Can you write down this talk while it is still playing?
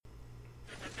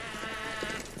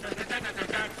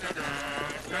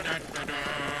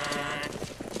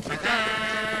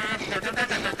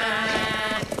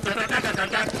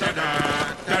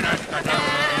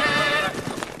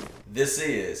This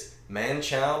is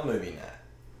Man-Child Movie Night.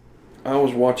 I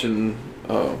was watching,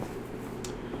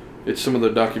 it's some of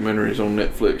the documentaries on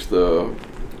Netflix,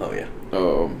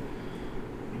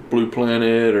 Blue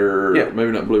Planet, or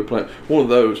maybe not Blue Planet. One of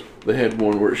those, they had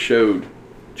one where it showed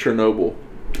Chernobyl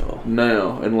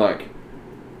now, and like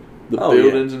the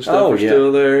buildings and stuff are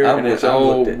still there, and it's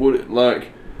all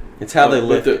it's how they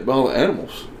lift it. All the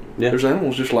animals. Yeah. There's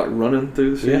animals just like running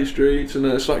through the city streets, and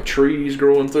it's like trees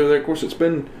growing through there. Of course, it's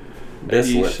been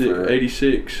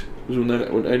 86. Was when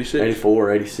that 86?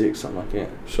 84, 86, something like that.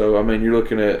 So I mean, you're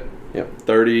looking at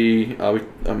 30.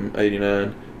 I'm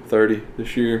 89, 30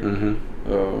 this year.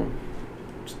 Mm-hmm.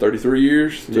 It's 33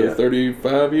 years to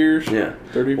 35 years. Yeah.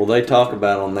 30. Well, they talk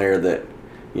about on there that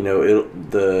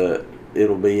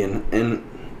it'll be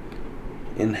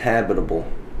inhabitable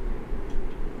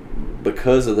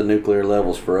because of the nuclear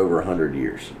levels for over 100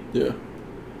 years. Yeah.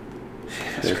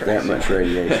 There's that much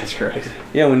radiation. That's crazy.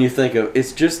 Yeah, when you think of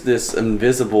it's just this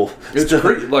invisible. It's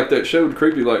like that showed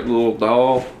creepy, like little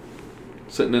doll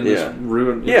sitting in this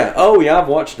ruin. Yeah. Oh yeah, I've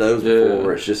watched those before.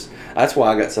 Where it's just that's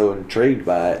why I got so intrigued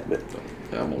by it. But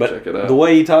I'm gonna check it out. The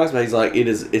way he talks about, it, he's like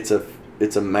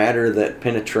it's a matter that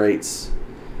penetrates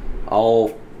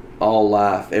all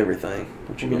life, everything.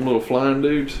 What you got? Them little flying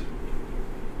dudes.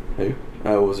 Who?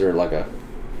 Oh, was there like a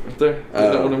right there? Is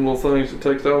that one of them little things that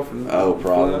takes off? And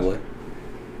probably.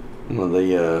 One of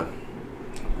the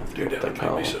dude, that would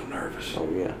make me so nervous. Oh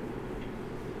yeah.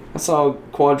 I saw a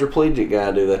quadriplegic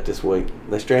guy do that this week.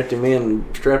 They strapped him in and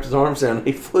strapped his arms down and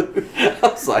he flew. I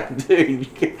was like, dude,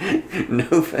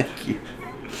 no thank you.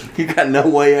 You got no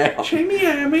way out.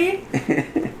 Jamie, me.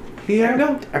 Yeah,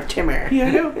 no. Timmer.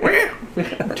 Yeah, no.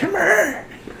 Timmer.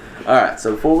 Alright,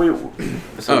 so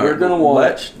we're going to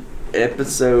watch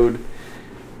episode...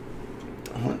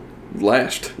 The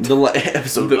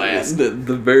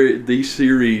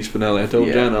series finale. I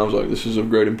told Jan, I was like, this is of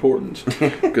great importance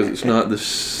because it's not the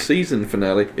season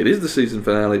finale. It is the season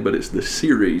finale, but it's the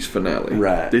series finale.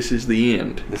 Right. This is the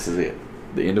end. This is it.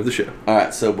 The end of the show. All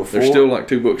right. So before there's still like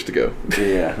 2 books to go.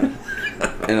 Yeah.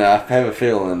 And I have a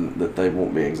feeling that they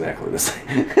won't be exactly the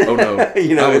same. Oh no.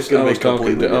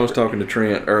 I was talking to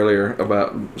Trent earlier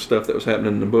about stuff that was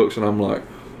happening in the books, and I'm like,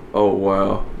 oh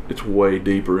wow. It's way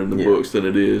deeper in the books than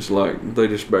it is. Like, they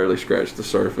just barely scratched the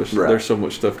surface. Right. There's so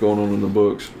much stuff going on in the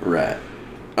books. Right.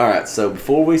 All right. So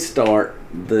before we start,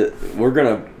 we're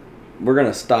gonna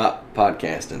stop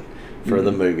podcasting for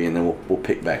the movie, and then we'll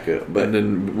pick back up. But and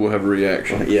then we'll have a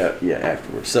reaction. Yeah,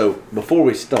 afterwards. So before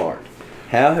we start,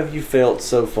 how have you felt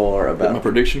so far about? That my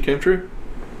prediction came true?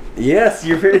 Yes,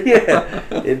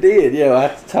 it did. Yeah,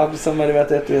 I talked to somebody about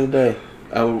that the other day.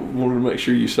 I wanted to make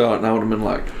sure you saw it, and I would have been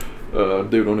like,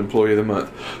 dude on Employee of the Month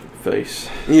face.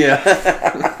 Yeah.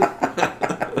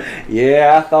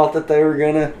 Yeah, I thought that they were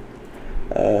gonna.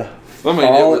 It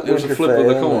was a flip of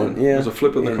the coin. It was a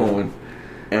flip of the coin,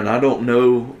 and I don't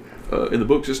know. In the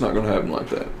books, it's not going to happen like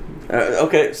that.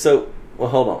 Okay, so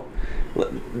hold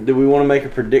on. Do we want to make a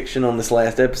prediction on this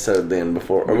last episode then,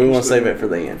 before, or we want to save it for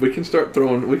the end? We can start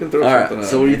throwing. We can throw All something right. out.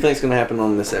 So what do you think's going to happen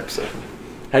on this episode?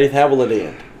 How will it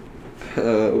end?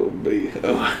 We're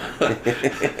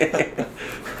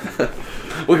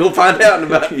going to find out in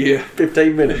about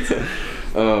 15 minutes.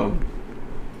 A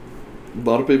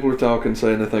lot of people are talking,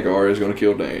 saying they think Arya's going to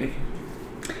kill Dany.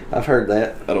 I've heard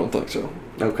that. I don't think so.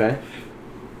 Okay.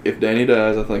 If Dany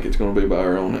dies, I think it's going to be by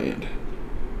her own hand.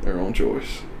 Her own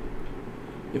choice.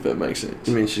 If that makes sense.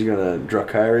 You mean she's going to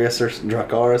Dracarys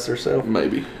herself?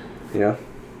 Maybe. Yeah.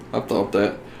 I've thought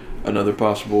that. Another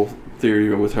possible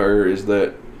theory with her is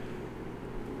that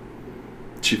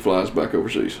she flies back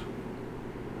overseas.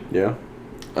 Yeah.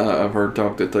 I've heard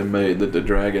talk that they made that the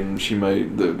dragon,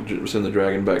 send the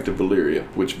dragon back to Valyria,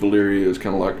 which Valyria is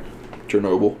kind of like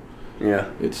Chernobyl.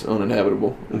 Yeah. It's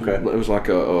uninhabitable. Okay. It was like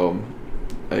a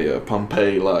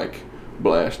Pompeii-like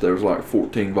blast. There was like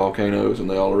 14 volcanoes, and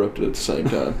they all erupted at the same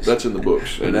time. That's in the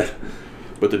books.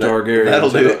 But the Targaryens...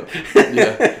 That'll do it.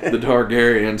 The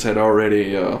Targaryens had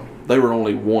already... they were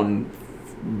only one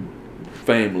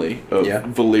family of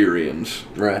Valyrians.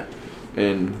 Right.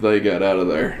 And they got out of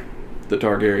there. The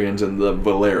Targaryens and the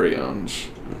Valerians.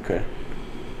 Okay.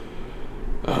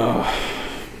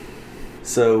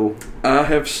 So... I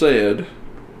have said...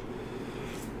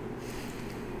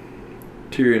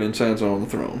 Tyrion and Sansa on the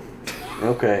throne.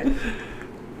 Okay.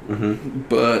 Mm-hmm.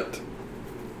 But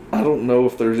I don't know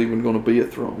if there's even going to be a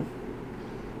throne.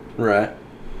 Right.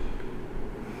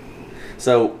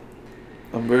 So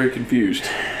I'm very confused.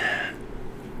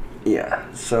 Yeah.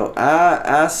 So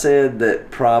I said that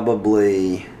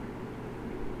probably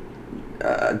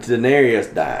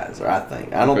Daenerys dies, or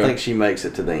I don't think she makes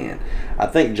it to the end. I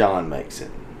think Jon makes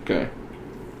it. Okay.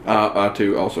 I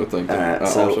too also think that.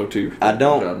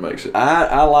 John makes it.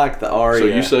 I like the Arya. So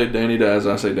you say Dany dies,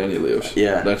 I say Dany lives.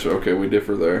 Yeah. That's okay. We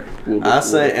differ there.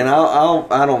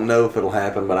 I don't know if it'll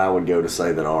happen, but I would go to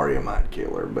say that Arya might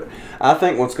kill her. But I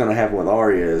think what's going to happen with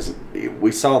Arya is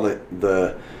we saw that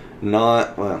we're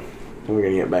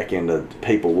going to get back into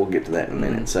people. We'll get to that in a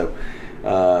minute. So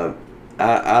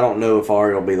I don't know if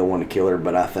Arya will be the one to kill her,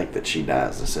 but I think that she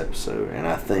dies this episode. And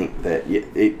I think that,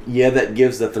 that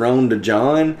gives the throne to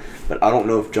Jon, but I don't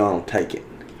know if Jon will take it.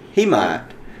 He might,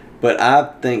 but I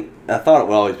thought it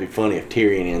would always be funny if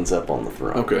Tyrion ends up on the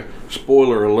throne. Okay.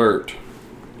 Spoiler alert.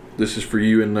 This is for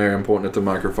you in there. I'm pointing at the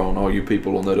microphone, all you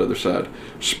people on that other side.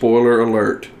 Spoiler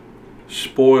alert.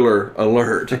 Spoiler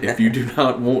alert. If you do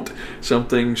not want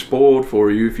something spoiled for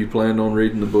you, if you plan on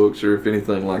reading the books or if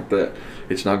anything like that,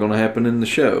 it's not going to happen in the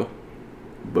show.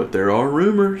 But there are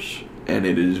rumors, and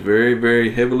it is very,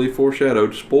 very heavily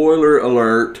foreshadowed, spoiler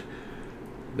alert,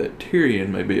 that Tyrion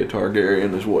may be a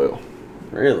Targaryen as well.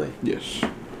 Really? Yes.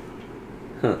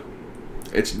 Huh.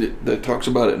 That talks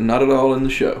about it not at all in the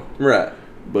show. Right.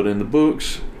 But in the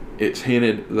books, it's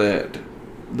hinted that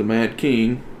the Mad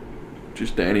King, which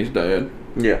is Dany's dad,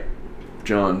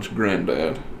 Jon's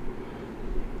granddad,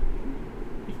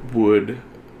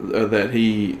 that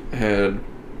he had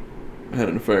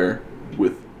an affair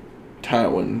with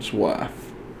Tywin's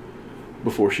wife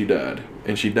before she died,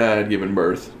 and she died giving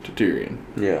birth to Tyrion.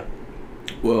 Yeah.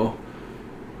 Well,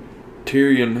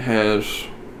 Tyrion has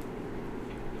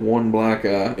one black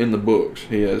eye in the books.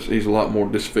 He's a lot more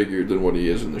disfigured than what he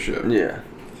is in the show. Yeah.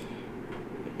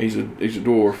 He's a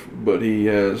dwarf, but he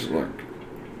has like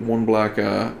one black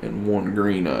eye and one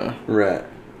green eye. Right.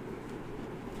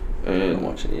 And I'm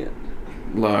watching it.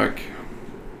 Like,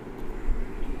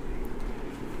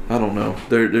 I don't know.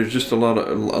 There's just a lot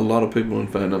of people in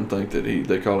fandom think that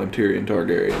they call him Tyrion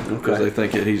Targaryen because they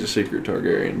think that he's a secret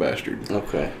Targaryen bastard.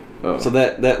 Okay. So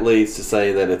that leads to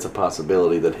say that it's a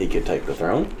possibility that he could take the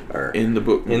throne, or in the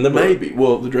book, maybe.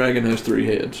 Well, the dragon has 3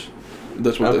 heads.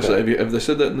 That's what they say. Have they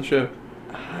said that in the show?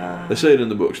 They say it in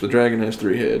the books. The dragon has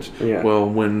 3 heads. Yeah. Well,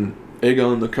 when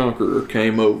Aegon the Conqueror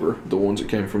came over, the ones that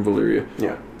came from Valyria,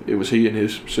 it was he and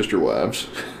his sister wives.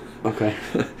 Okay.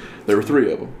 There were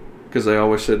 3 of them because they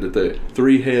always said that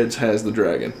 3 heads has the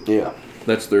dragon. Yeah.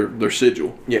 That's their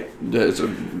sigil. Yeah. It's a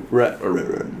black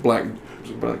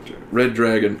red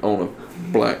dragon on a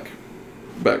black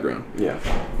background. Yeah.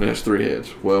 And it has 3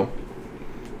 heads. Well,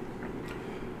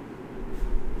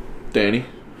 Dany,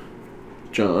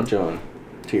 Jon, Tyrion.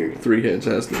 3 heads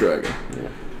has the dragon.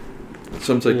 Yeah.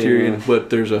 Some say Tyrion, but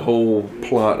there's a whole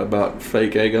plot about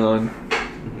fake Aegon,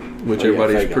 which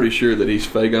everybody's pretty sure that he's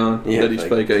Fagon, that he's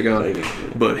fake Aegon.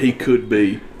 Fagon. But he could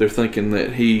be. They're thinking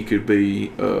that he could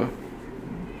be.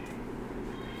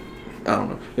 I don't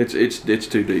know. It's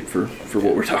too deep for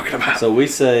what we're talking about. So you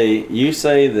say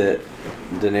that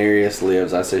Daenerys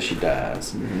lives. I say she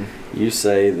dies. Mm-hmm. You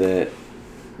say that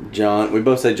Jon. We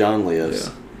both say Jon lives.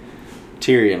 Yeah.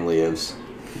 Tyrion lives.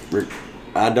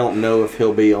 I don't know if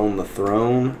he'll be on the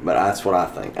throne, but that's what I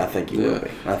think. I think he will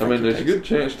be. I mean, there's a good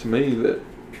chance to me that.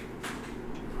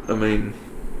 I mean,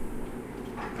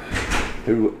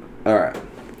 all right.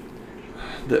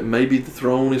 That maybe the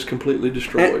throne is completely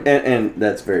destroyed. And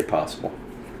that's very possible.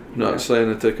 Not saying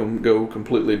that they can go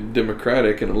completely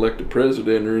democratic and elect a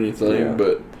president or anything,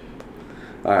 but...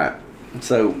 Alright.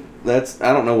 So,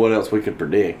 I don't know what else we could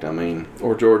predict. I mean...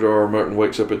 Or George R. Martin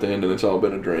wakes up at the end and it's all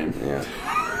been a dream. Yeah.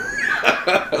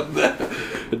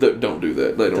 Don't do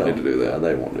that. They don't need to do that.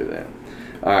 They won't do that.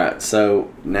 Alright, so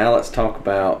now let's talk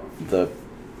about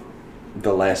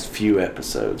the last few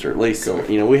episodes, or at least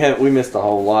we missed a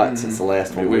whole lot since the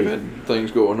last one. We've had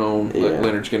things going on, like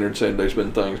Leonard Skinner said. There's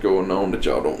been things going on that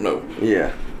y'all don't know.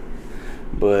 Yeah,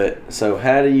 but so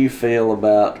how do you feel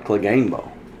about Clegane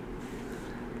Bowl?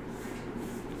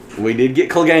 We did get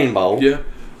Clegane Bowl. Yeah,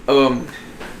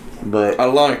 but I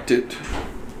liked it.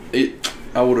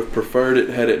 I would have preferred it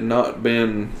had it not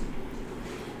been.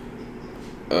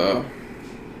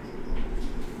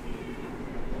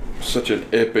 Such an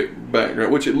epic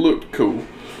background, which it looked cool,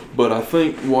 but I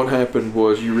think what happened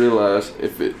was you realize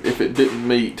if it didn't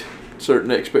meet certain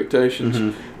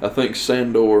expectations, I think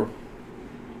Sandor,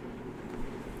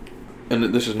 and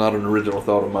this is not an original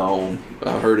thought of my own,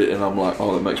 I heard it and I'm like,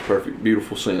 oh, that makes perfect,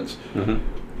 beautiful sense.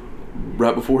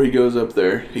 Right before he goes up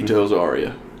there, he tells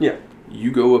Arya,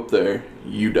 you go up there,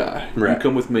 you die. You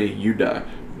come with me, you die.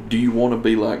 Do you want to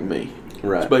be like me?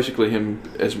 Right. It's basically him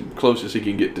as close as he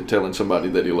can get to telling somebody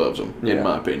that he loves them, in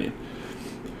my opinion.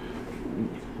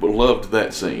 But loved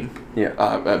that scene. Yeah.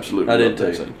 I absolutely loved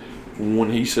that scene. When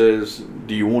he says,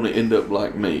 do you want to end up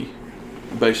like me?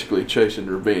 basically chasing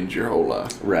revenge your whole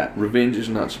life. Right. Revenge is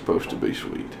not supposed to be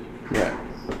sweet. Right.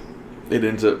 It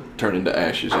ends up turning to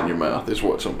ashes in your mouth. Is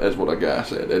what a guy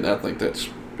said, and I think that's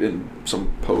in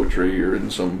some poetry or in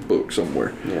some book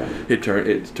somewhere. Yeah. It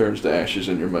turns to ashes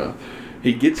in your mouth.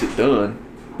 He gets it done,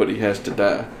 but he has to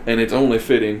die, and it's only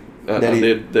fitting that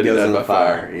he died by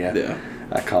fire. Yeah.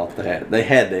 I caught that. They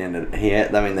had to end it. They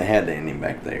had to end him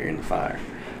back there in the fire,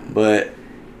 but.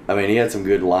 I mean, he had some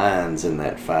good lines in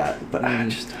that fight, but I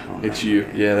don't know. It's you.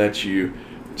 Man. Yeah, that's you.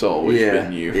 It's always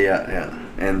been you. Yeah.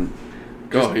 And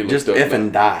just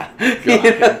effing die.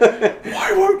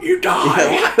 Why won't you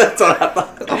die? Yeah, that's what I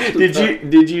thought.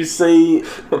 Did you see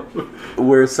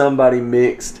where somebody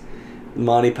mixed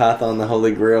Monty Python the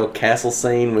Holy Grail castle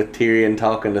scene with Tyrion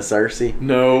talking to Cersei?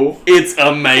 No. It's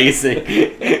amazing.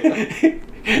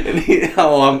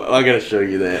 I gotta show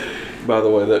you that. By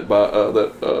the way, that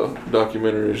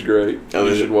documentary is great.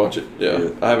 You should watch it.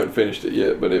 Yeah. I haven't finished it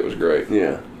yet, but it was great.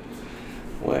 Yeah.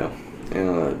 Well,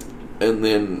 and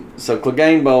then so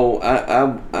Clegane Bowl,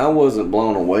 I wasn't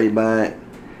blown away by it.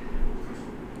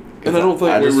 And I don't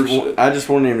think I just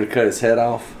wanted him to cut his head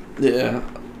off. Yeah.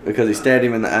 Because he stabbed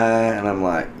him in the eye, and I'm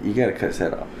like, you got to cut his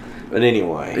head off. But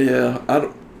anyway. Yeah, I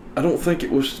don't think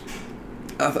it was.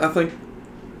 I think.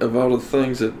 Of all the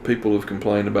things that people have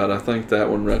complained about, I think that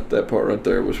part right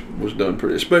there was done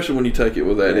pretty. Especially when you take it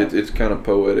with that, it's kind of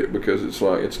poetic because it's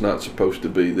like it's not supposed to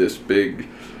be this big,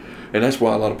 and that's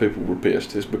why a lot of people were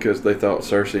pissed. Is because they thought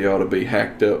Cersei ought to be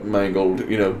hacked up, mangled,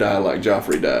 die like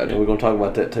Joffrey died. And we're gonna talk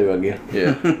about that too, I guess.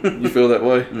 Yeah, you feel that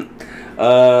way?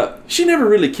 She never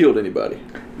really killed anybody.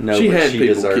 No, she had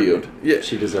people killed. Yeah,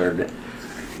 she deserved it.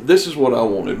 This is what I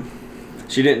wanted.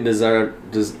 She didn't deserve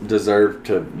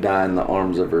to die in the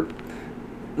arms of her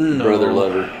brother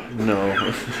lover.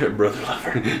 No, brother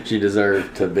lover. She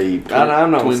deserved to be. I'm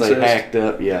not going to say hacked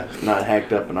up. Yeah, not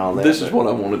hacked up and all that. This is what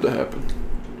I wanted to happen.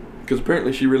 Because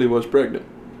apparently she really was pregnant.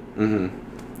 Mm-hmm.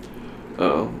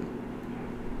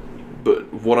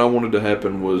 But what I wanted to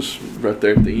happen was right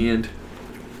there at the end,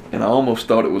 and I almost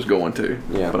thought it was going to.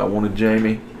 Yeah. But I wanted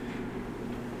Jaime,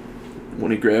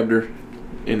 when he grabbed her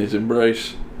in his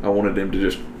embrace, I wanted him to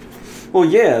just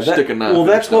stick a knife. Well,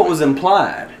 that's what was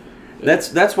implied. Yeah.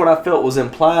 That's what I felt was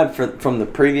implied from the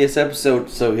previous episode.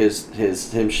 So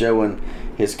him showing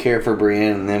his care for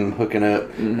Brienne and them hooking up,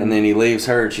 and then he leaves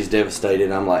her and she's devastated.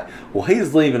 And I'm like, well,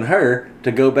 he's leaving her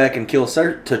to go back and kill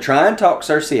to try and talk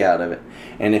Cersei out of it,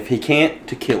 and if he can't,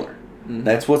 to kill her. Mm-hmm.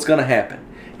 That's what's going to happen.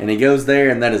 And he goes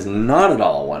there, and that is not at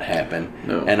all what happened.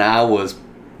 No. And I was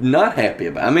not happy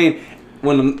about it. I mean,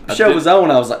 when the show was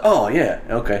on, I was like, oh, yeah,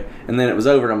 okay. And then it was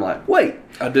over, and I'm like, wait.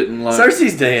 I didn't like...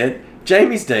 Cersei's dead,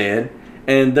 Jaime's dead,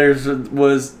 and there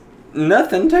was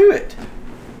nothing to it.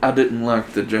 I didn't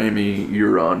like the Jaime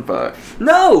Euron fight.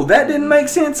 No, that didn't make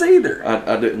sense either.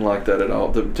 I didn't like that at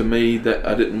all. To me, that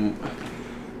I didn't...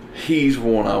 He's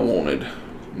one I wanted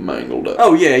mangled up.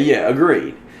 Oh, yeah,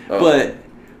 agreed. But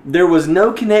there was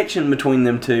no connection between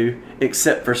them two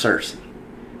except for Cersei.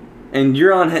 And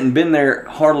Euron hadn't been there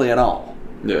hardly at all.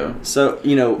 Yeah. So,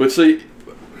 But see,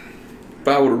 if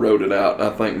I would have wrote it out,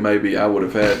 I think maybe I would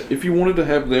have had... If you wanted to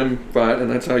have them fight, and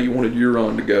that's how you wanted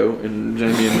Euron to go, and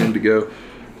Jaime and them to go,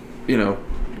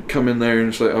 come in there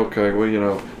and say, okay,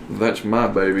 well, that's my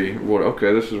baby.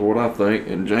 Okay, this is what I think.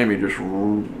 And Jaime just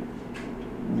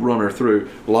run her through.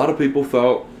 A lot of people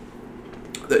thought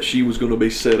that she was going to be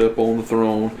set up on the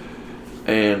throne,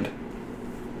 and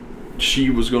she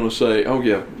was going to say, oh,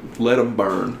 yeah, let them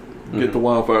burn. Get the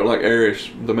wildfire like Aerys,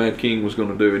 the Mad King, was going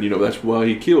to do. And, that's why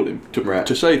he killed him,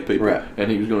 to save people. Right. And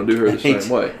he was going to do her the same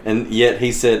way. And yet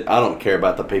he said, I don't care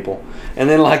about the people. And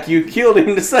then, you killed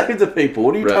him to save the people.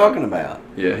 What are you talking about?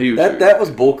 Yeah, he was... That was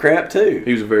bullcrap, too.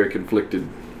 He was a very conflicted...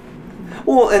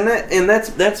 Well, and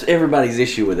that's everybody's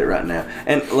issue with it right now.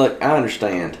 And, look, I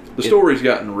understand. The story's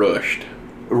gotten rushed.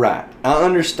 Right. I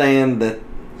understand that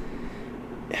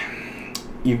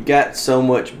you've got so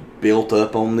much built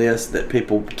up on this that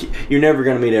you're never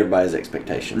going to meet everybody's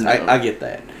expectations. No. I get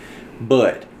that.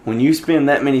 But when you spend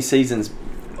that many seasons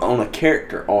on a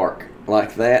character arc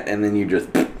like that, and then you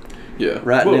just down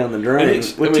the drain.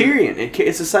 Tyrion.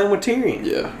 It's the same with Tyrion.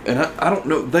 Yeah. And I don't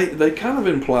know. They kind of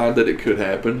implied that it could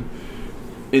happen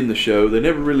in the show. They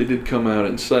never really did come out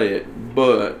and say it.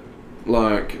 But,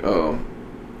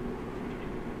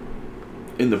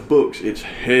 in the books, it's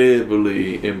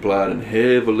heavily implied and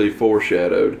heavily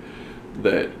foreshadowed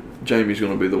that Jaime's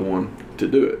going to be the one to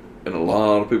do it. And a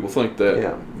lot of people think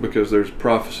that because there's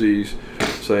prophecies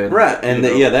saying... Right, and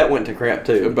that went to crap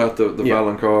too. About the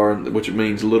Valonqar, which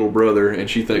means little brother, and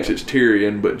she thinks it's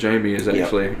Tyrion, but Jaime is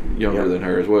actually younger than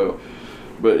her as well.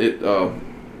 But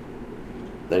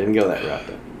They didn't go that route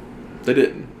though. They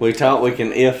didn't. We thought we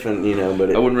can if and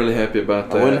but I wasn't really happy about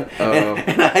that.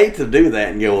 And I hate to do that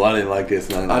and go, well, I didn't like this.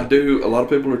 I do. A lot of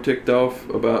people are ticked off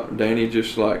about Danny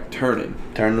just like turn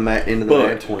the mat into the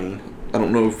Mad Queen. I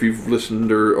don't know if you've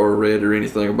listened or read or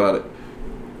anything about it.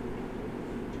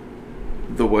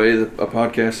 The way that a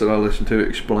podcast that I listened to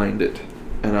explained it,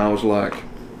 and I was like,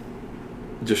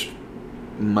 just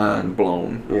mind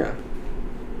blown. Yeah.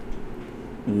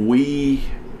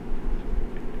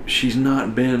 She's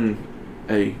not been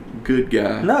a good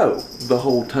guy. No. The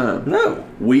whole time. No.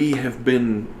 We have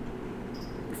been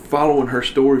following her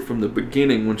story from the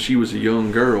beginning when she was a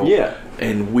young girl. Yeah.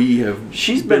 And we have.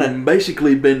 She's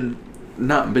basically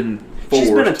not been forced.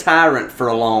 She's been a tyrant for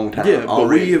a long time. Yeah,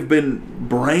 already. but we have been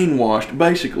brainwashed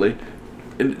basically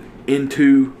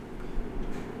into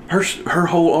her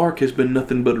whole arc has been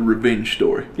nothing but a revenge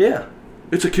story. Yeah.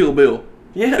 It's a Kill Bill.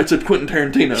 Yeah. It's a Quentin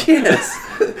Tarantino. Yes.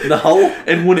 The whole.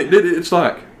 And when it did it, it's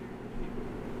like,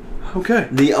 okay.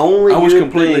 I was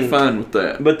completely fine with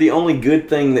that. But the only good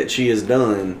thing that she has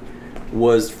done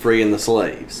was freeing the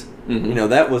slaves. Mm-hmm.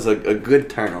 That was a good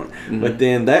turn on it. Mm-hmm. But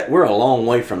then we're a long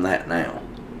way from that now.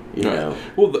 You know.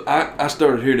 Well, I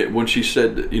started hearing it when she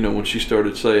said that, when she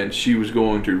started saying she was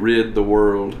going to rid the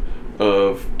world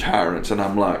of tyrants. And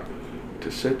I'm like,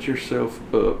 to set yourself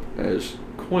up as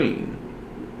queen.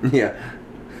 Yeah.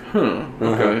 Huh.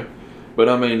 Okay. But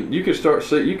I mean, you could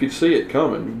see it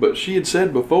coming. But she had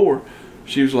said before,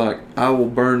 she was like, "I will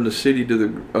burn the city to the.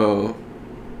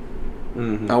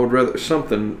 I'd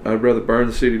rather burn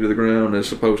the city to the ground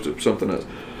as opposed to something else."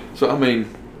 So I mean,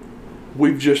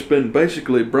 we've just been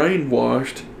basically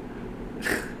brainwashed,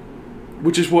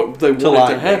 which is what they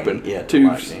wanted to happen. Yeah.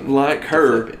 To like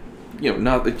her.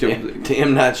 Not that to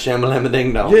M. Night Shyamalan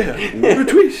Ding Dong. Yeah. What a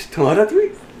twist! What a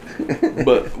twist!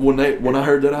 But when I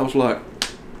heard that, I was like,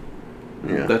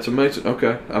 yeah. That's amazing.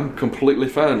 Okay, I'm completely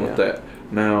fine with that.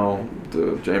 Now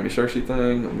the Jamie Cersei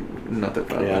thing, I'm not that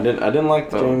fine. Yeah, I didn't like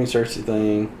the Jamie Cersei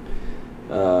thing,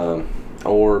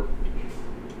 or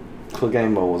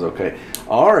Clegane was okay.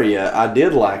 Arya, I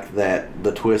did like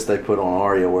the twist they put on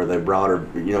Arya where they brought her.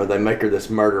 They make her this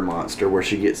murder monster where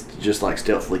she gets to just like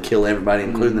stealthily kill everybody,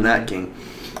 including the Night King.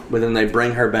 But then they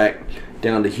bring her back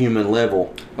down to human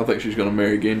level. I think she's going to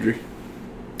marry Gendry.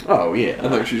 Oh yeah, I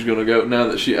think she's going to go now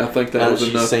that I think that was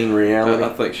enough. Seen reality. I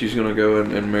think she's going to go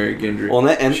and marry Gendry. Well,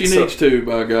 she needs to,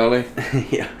 by golly.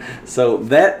 Yeah. So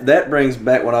that brings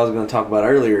back what I was going to talk about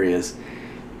earlier is,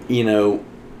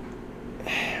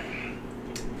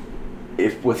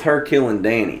 if with her killing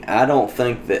Danny, I don't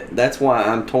think that's why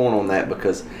I'm torn on that,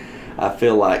 because I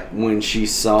feel like when she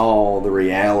saw the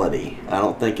reality, I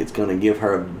don't think it's going to give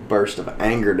her a burst of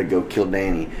anger to go kill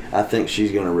Danny. I think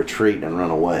she's going to retreat and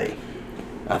run away.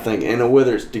 I think, and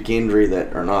whether it's to Gendry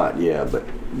that or not, but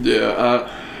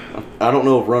I don't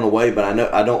know if run away, but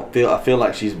I feel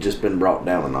like she's just been brought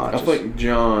down a notch. I think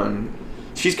Jon.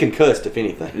 She's concussed, if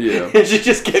anything. Yeah. She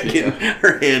just kept getting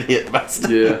her head hit by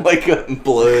stuff. Yeah. Wake up in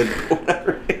blood.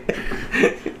 Whatever.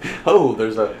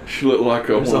 She looked like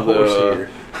one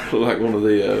of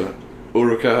the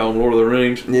Uruk-hai on Lord of the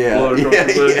Rings. Yeah.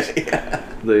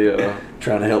 The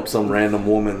trying to help some random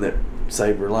woman that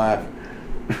saved her life.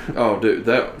 Oh, dude,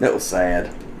 that was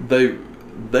sad. They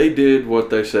did what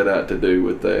they set out to do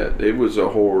with that. It was a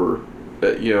horror.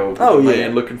 The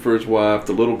man looking for his wife,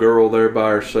 the little girl there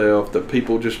by herself, the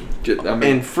people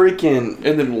and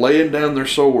then laying down their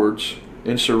swords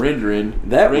and surrendering,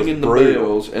 ringing the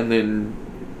bells, and then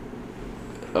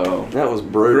that was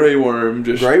brutal. Grey Worm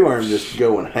just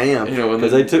going ham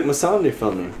because they took Missandei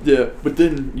from him. Yeah, but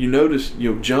then you notice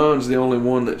Jon's the only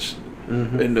one that's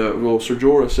and Ser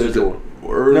Jorah says that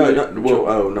early.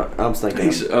 No, I was thinking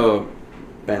he's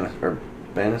Bannister.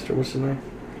 What's his name?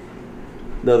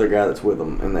 The other guy that's with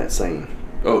them in that scene.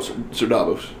 Oh, Sir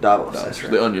Davos. Davos, that's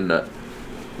right. The Onion Knight.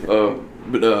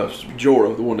 But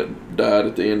Jorah, the one that died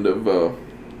at the end of the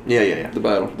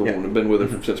battle, the one that been with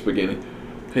him since the beginning.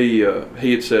 He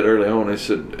had said early on, he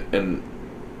said, and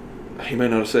he may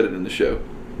not have said it in the show.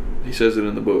 He says it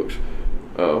in the books.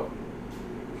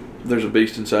 There's a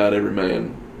beast inside every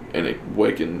man, and it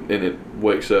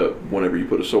wakes up whenever you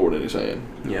put a sword in his hand.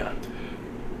 Yeah.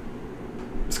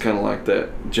 It's kind of like that.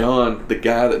 Jon, the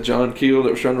guy that Jon killed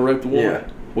that was trying to rape the woman,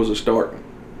 was a Stark.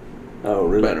 Oh,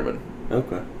 really? Bannerman.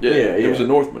 Okay. Yeah, it was a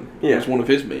Northman. Yeah. It was one of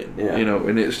his men. Yeah.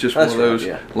 And it's just one of those,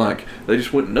 like, they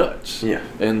just went nuts. Yeah.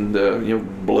 And,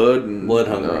 blood and... Blood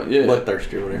hungry.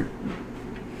 Bloodthirsty or whatever.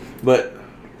 But,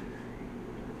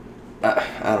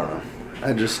 I don't know.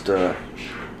 I just,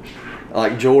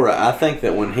 like Jorah, I think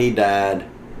that when he died,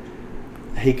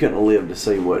 he couldn't live to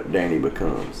see what Dany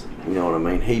becomes. You know what I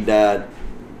mean? He died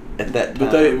at that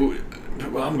time.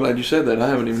 But I'm glad you said that. I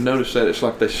haven't even noticed that. It's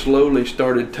like they slowly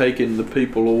started taking the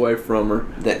people away from her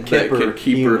that could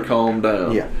keep her calmed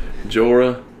down. Yeah.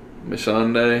 Jorah,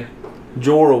 Missandei.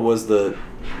 Jorah was the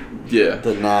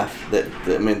knife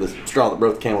the straw that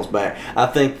broke the camel's back. I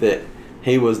think that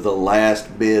he was the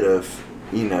last bit of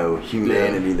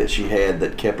humanity that she had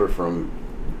that kept her from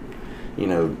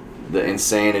the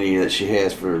insanity that she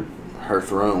has for her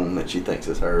throne that she thinks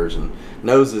is hers and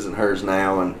knows isn't hers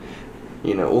now. And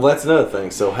well, that's another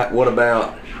thing. So what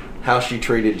about how she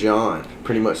treated Jon?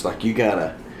 Pretty much like you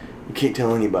can't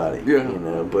tell anybody.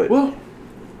 But well,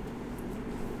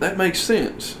 that makes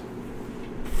sense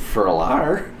for a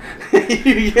liar.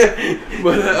 Yeah.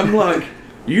 But I'm like,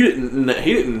 he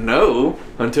didn't know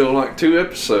until like 2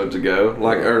 episodes ago.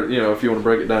 Like, or if you want to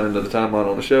break it down into the timeline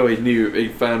on the show, he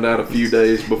found out a few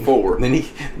days before. then he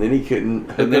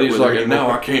couldn't. And then he's like, and now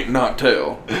I can't not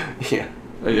tell. Yeah.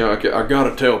 And, I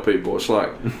gotta tell people. It's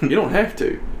like, you don't have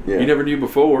to. Yeah. You never knew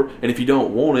before, and if you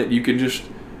don't want it, you can just.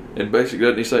 And basically,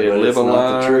 doesn't he say live a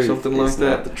lie or something like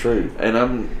that? It's not the truth.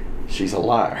 And she's a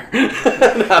liar.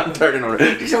 I'm turning on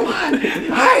her. She's a liar.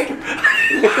 Liar.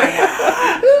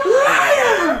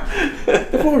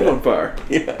 The floor's on fire.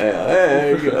 Yeah.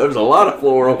 There's a lot of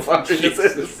floor on fire.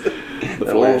 The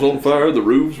floor was on fire. The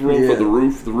roofs were on fire. The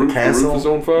roof is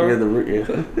on fire. Yeah, the roof.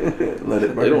 Yeah. Let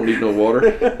it burn. They don't need no water.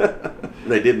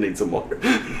 They did need some water.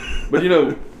 But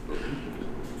a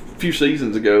few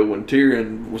seasons ago when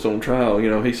Tyrion was on trial,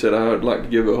 he said, I'd like to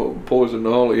give a poison to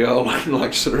all of y'all and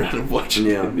like sit around and watch it.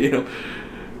 Yeah.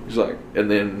 He's like, and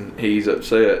then he's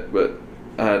upset, but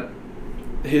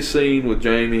his scene with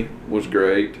Jaime was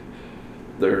great.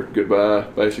 Their goodbye,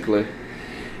 basically.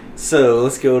 So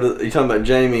let's go to, you're talking about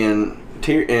Jaime and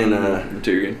Tyrion.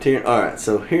 Tyrion. All right,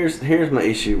 so here's my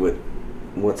issue with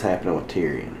what's happening with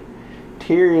Tyrion.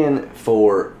 Tyrion,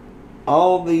 for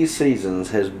all these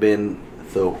seasons, has been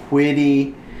the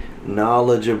witty,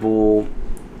 knowledgeable,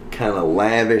 kind of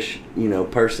lavish,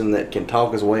 person that can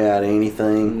talk his way out of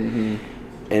anything. Mm-hmm.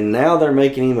 And now they're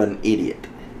making him an idiot.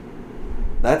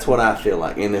 That's what I feel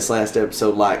like in this last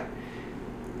episode. Like,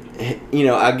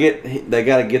 I get they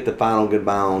got to get the final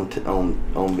goodbye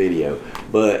on video,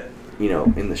 but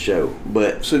in the show.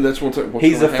 But see, that's what's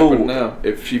he's a fool now.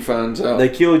 If she finds out they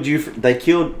killed you,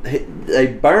 they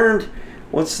burned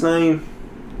what's his name?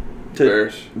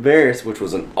 Varys, which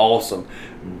was an awesome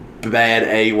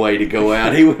bad way to go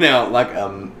out. He went out like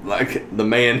the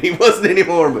man he wasn't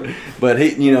anymore, but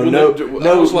he no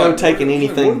taking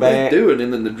anything back. What are they doing?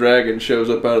 And then the dragon shows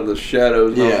up out of the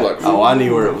shadows. And I was like, I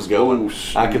knew where it was going.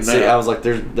 I could see. I was like,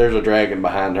 there's a dragon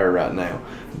behind her right now.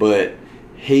 But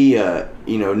he, no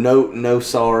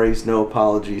sorries, no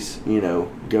apologies.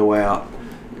 Go out,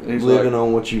 living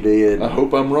on what you did. I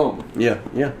hope I'm wrong.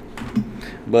 Yeah.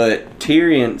 But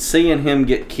Tyrion, seeing him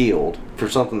get killed for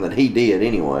something that he did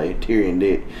anyway,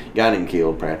 got him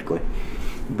killed practically.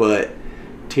 But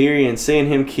Tyrion seeing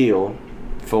him killed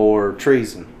for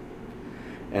treason,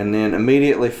 and then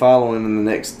immediately following in the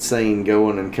next scene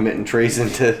going and committing treason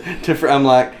to I'm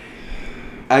like,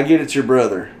 I get it's your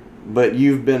brother, but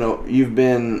you've been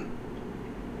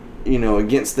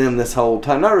against them this whole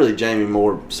time. Not really Jaime,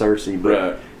 more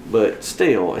Cersei, but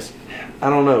still, I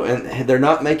don't know, and they're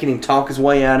not making him talk his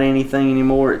way out of anything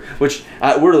anymore. Which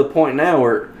we're to the point now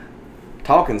where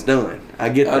talking's done. I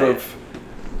get that.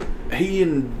 He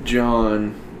and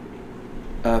Jon,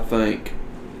 I think,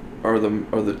 are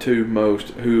the two most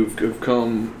who've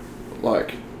come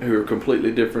who are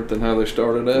completely different than how they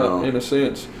started out in a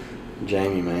sense.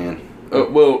 Jaime, man.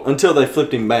 Well, until they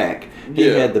flipped him back, he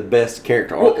had the best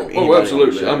character arc of anybody. Oh,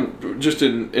 absolutely. I'm just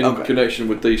in connection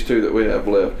with these two that we have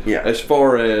left. Yeah. As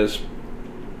far as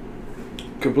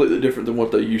completely different than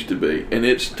what they used to be,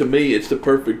 and to me, it's the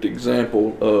perfect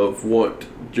example of what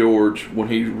George, when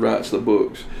he writes the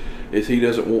books, is he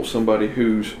doesn't want somebody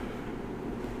who's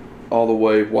all the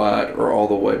way white or all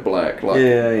the way black,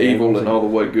 evil and all the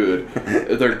way good.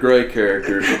 They're gray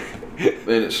characters. And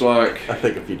it's like, I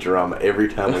think of Futurama every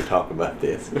time we talk about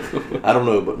this. I don't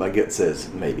know, but my gut says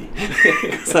maybe.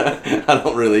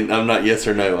 I'm not yes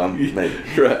or no. I'm maybe.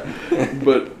 Right.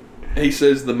 But he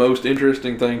says the most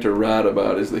interesting thing to write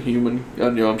about is the human.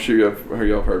 I'm sure y'all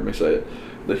have heard me say it.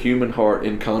 The human heart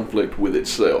in conflict with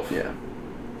itself. Yeah.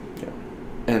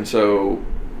 And so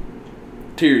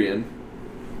Tyrion,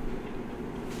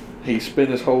 he spent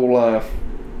his whole life,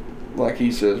 like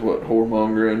he says,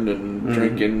 whoremongering and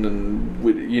drinking and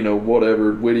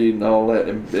whatever, witty and all that,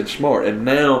 and smart. And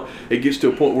now it gets to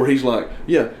a point where he's like,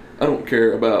 yeah, I don't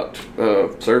care about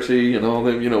Cersei and all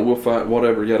them. We'll fight,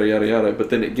 whatever, yada yada yada.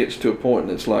 But then it gets to a point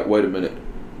and it's like, wait a minute,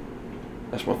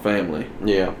 that's my family.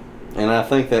 Yeah. And I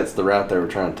think that's the route they were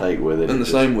trying to take with it. And the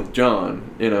same with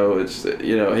Jon. It's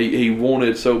he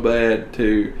wanted so bad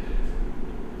to.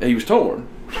 He was torn.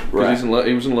 Right.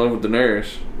 He was in love with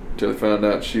Daenerys until he found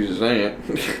out she's his aunt.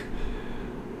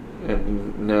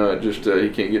 And now it just he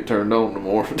can't get turned on no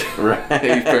more. Right.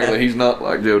 Apparently he's not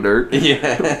like Joe Dirt.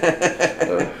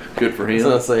 Yeah. Good for him.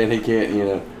 So I'm saying he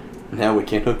can't. Now we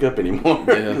can't hook up anymore.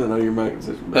 Yeah. I know you're making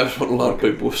such. That's what a lot of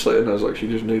people were saying. I was like, she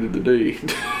just needed the D.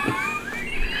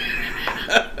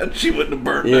 She wouldn't have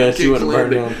burned down. Yeah, she wouldn't have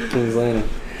burned down King's Landing.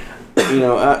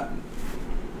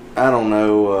 I don't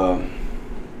know.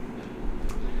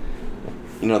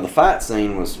 The fight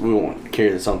scene was. We won't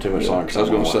carry this on too much longer. I was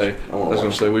going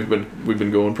to say we've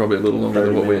been going probably a little longer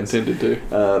than what we intended to.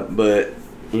 But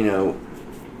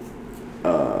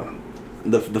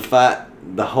the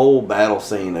fight, the whole battle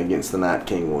scene against the Night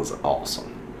King was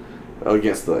awesome.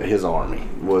 Against his army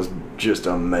was just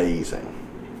amazing.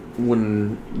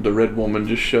 When the Red Woman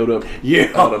just showed up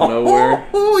out of nowhere.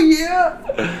 Oh yeah.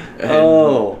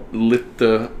 And lit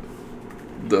the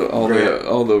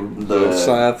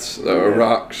scythes,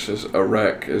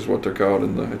 Arak is what they're called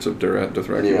it's a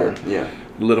Dothraki. Yeah.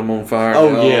 Lit them on fire.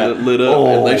 Lit up,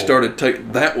 and they started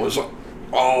that was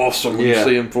awesome. When you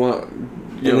see them fly.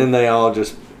 Then they all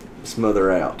just smother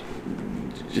out.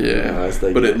 Yeah,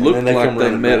 but it looked like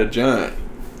they met a giant.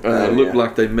 It looked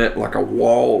like they met like a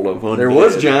wall of undead. There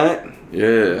was giant.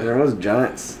 Yeah. There was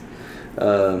giants.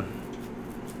 I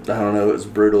don't know. It was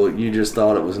brutal. You just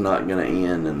thought it was not going to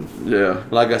end,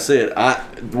 and like I said,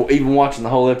 even watching the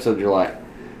whole episode, you're like,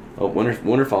 "Oh,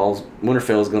 Winterfell's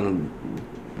going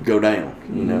to go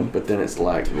down," But then it's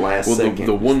like last second.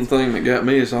 The one thing that got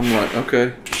me is I'm like,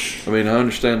 okay. I mean, I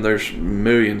understand there's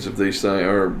millions of these things,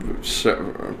 or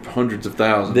hundreds of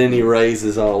thousands. Then he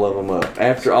raises all of them up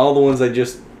after all the ones they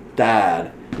just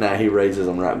died. Now he raises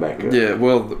them right back up. Yeah.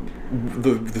 Well,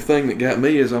 the thing that got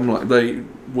me is I'm like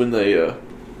when they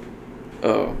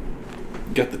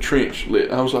got the trench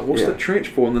lit. I was like, what's the trench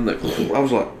for? And then I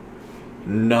was like,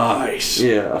 nice.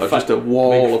 Yeah. Just a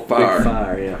wall of fire. Big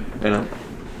fire, yeah. And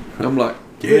I'm like,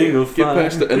 get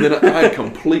past it. And then I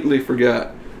completely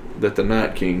forgot that the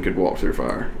Night King could walk through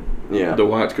fire. Yeah. The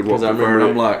Whites could walk through fire. And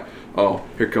I'm like, oh,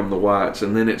 here come the Whites.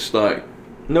 And then it's like,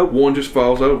 nope. One just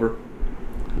falls over.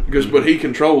 But he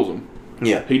controls them.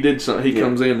 Yeah. He did something. He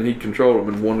comes in and he controls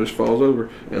them, and one just falls over,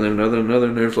 and then another,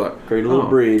 and there's like create a little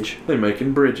bridge. They're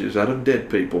making bridges out of dead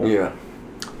people. Yeah.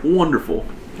 Wonderful.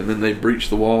 And then they breach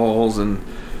the walls,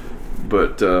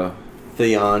 but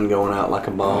Theon going out like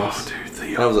a boss. Oh, dude,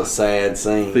 Theon. That was a sad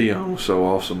scene. Theon was so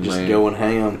awesome, just man. Going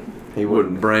ham. He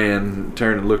wouldn't. Bran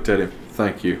turned and looked at him.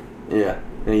 Thank you. Yeah.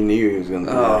 And he knew he was going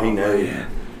to. He knew. Man.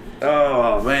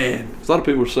 Oh man. A lot of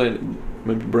people are saying that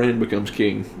maybe Bran becomes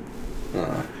king.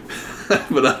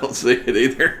 But I don't see it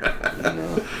either.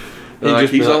 No.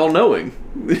 He's all knowing.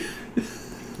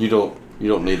 You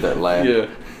don't need that laugh. Yeah.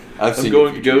 I'm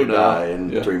going to go now.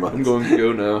 In 3 months. I'm going to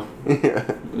go now.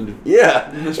 Yeah.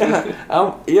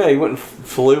 He went and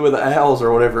flew with the owls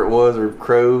or whatever it was, or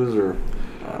crows, or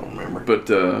I don't remember. But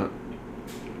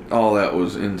all that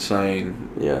was insane.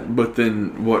 Yeah. But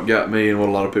then what got me, and what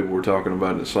a lot of people were talking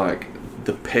about, it's like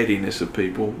the pettiness of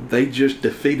people. They just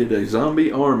defeated a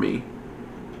zombie army,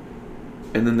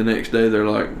 and then the next day they're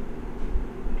like,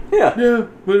 yeah,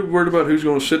 we're worried about who's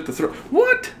going to sit the throne.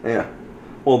 What? Yeah.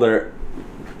 Well,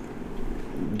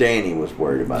 Dany was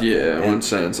worried about that. And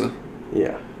Sansa.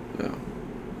 Yeah.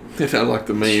 And I like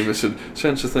the meme. It said,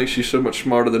 Sansa thinks she's so much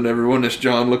smarter than everyone. It's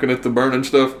Jon looking at the burning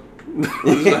stuff.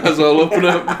 His eyes all open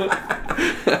up.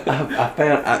 I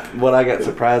found what I got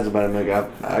surprised about him.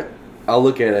 Like I'll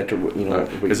look at it after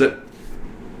Is it?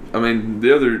 I mean,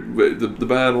 the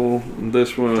battle,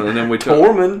 this one, and then we talk.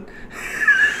 Tormund.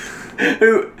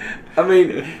 Who? I mean,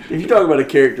 if you talk about a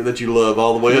character that you love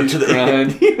all the way up to the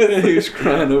end, he's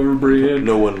crying over Brienne.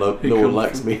 No one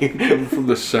likes me. He comes from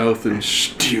the south and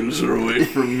steals her away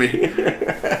from me.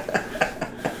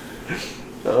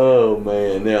 Oh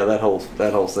man, yeah, that whole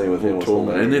scene with him was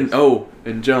hilarious. And then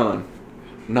and Jon,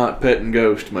 not petting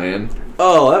Ghost, man.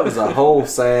 Oh, that was a whole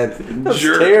sad. That was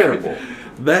terrible.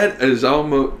 That is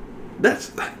almost.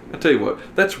 I tell you what,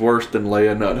 that's worse than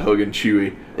Leia not hugging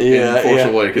Chewie in Force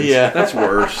Awakens. Yeah, that's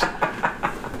worse.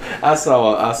 I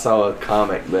saw a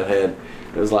comic that had,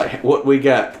 it was like, what we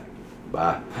got,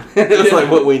 bye. It was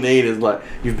like, what we need is like,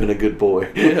 you've been a good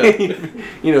boy. Yeah.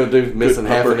 Dude's missing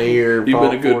half an ear. You've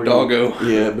been a good doggo.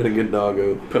 Yeah, been a good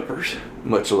doggo. Peppers.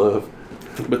 Much love.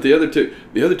 But the other two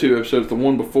episodes, the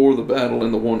one before the battle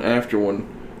and the one afterward,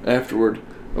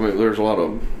 I mean, there's a lot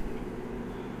of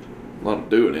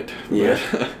doing it. Yeah.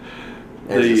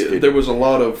 There was a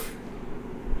lot of,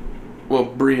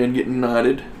 Brienne getting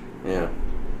knighted. Yeah.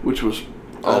 Which was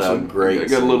awesome. Great.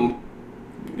 Got a little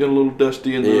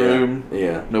dusty in the room.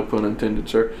 Yeah. No pun intended,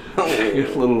 sir.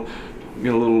 Get a little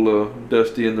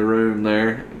dusty in the room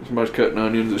there. Somebody's cutting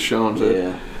onions, as Sean said.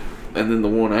 Yeah. And then the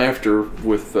one after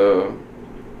with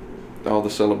all the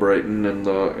celebrating and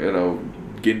the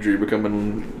Gendry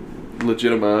becoming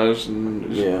legitimized and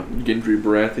Gendry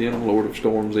Baratheon, Lord of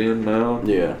Storm's End now.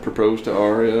 Yeah. Proposed to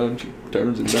Arya and she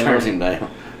turns him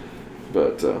down.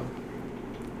 But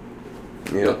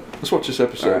let's watch this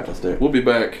episode. All right, let's do it. We'll be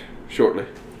back shortly.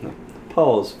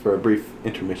 Pause for a brief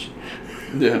intermission.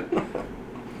 Yeah.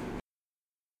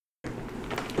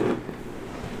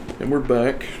 And we're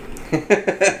back.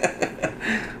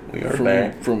 We are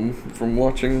back from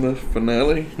watching the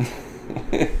finale.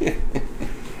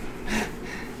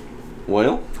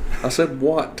 Well, I said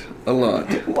what a lot.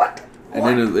 What?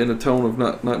 And in a tone of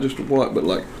not just what, but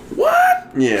like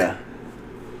what? Yeah.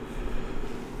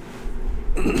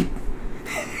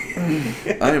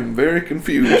 I am very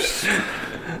confused.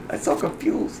 I'm so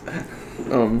confused.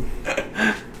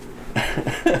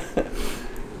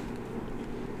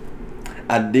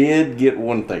 I did get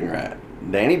one thing right.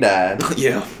 Dany died.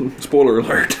 Yeah. Spoiler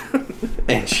alert.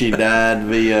 And she died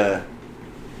via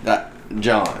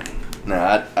Jon.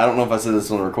 Now, I don't know if I said this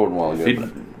on the recording a while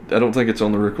ago. I don't think it's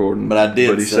on the recording. But I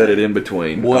did. But he said it in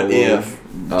between. What if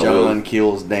Jon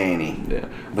kills Dany? Yeah.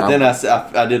 But then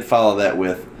I did follow that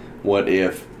with what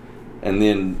if, and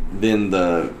then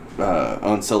the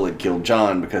Unsullied killed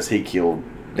Jon because he killed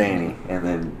Dany, and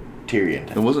then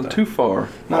Tyrion. It wasn't too far.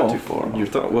 Not too far. Your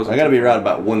thought wasn't. I got to be right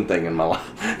about one thing in my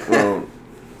life. Well,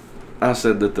 I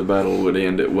said that the battle would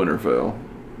end at Winterfell.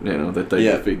 That they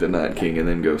defeat the Night King and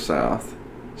then go south.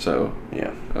 So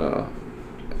yeah,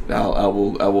 I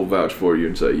will vouch for you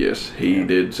and say yes, he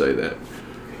did say that.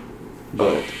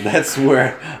 But that's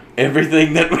where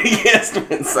everything that we guessed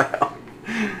went south.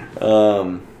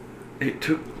 It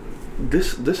took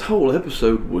this whole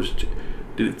episode was.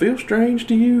 Did it feel strange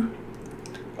to you?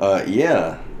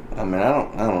 Yeah. I mean,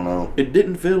 I don't know. It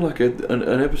didn't feel like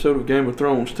an episode of Game of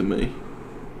Thrones to me.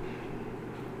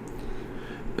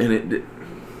 And it did.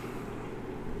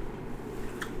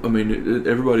 I mean,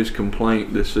 everybody's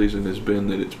complaint this season has been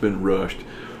that it's been rushed.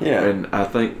 Yeah. And I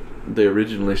think they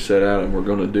originally set out and were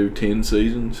going to do 10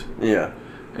 seasons. Yeah.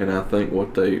 And I think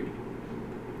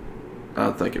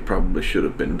it probably should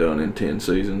have been done in 10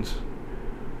 seasons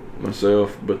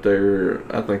myself, but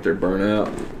I think they're burnt out.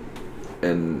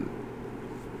 And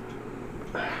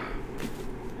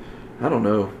I don't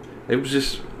know. It was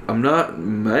just, I'm not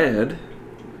mad,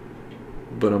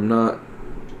 but I'm not.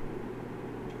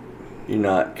 You're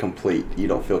not complete. You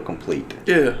don't feel complete.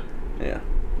 Yeah. Yeah.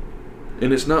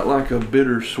 And it's not like a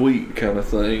bittersweet kind of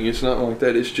thing. It's not like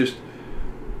that. It's just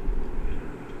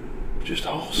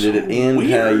all so Did it end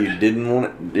weird. how you didn't want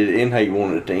it? Did it end how you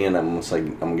wanted it to end? I'm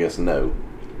gonna guess no.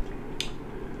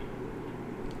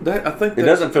 I think it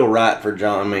doesn't feel right for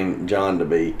Jon to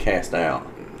be cast out.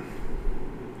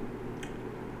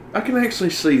 I can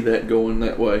actually see that going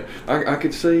that way. I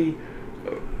could see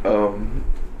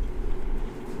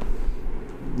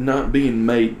not being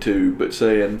made to, but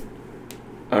saying,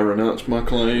 I renounce my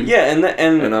claim. Yeah,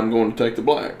 and I'm going to take the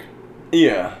black.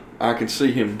 Yeah, I can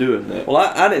see him doing that. Well,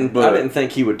 I didn't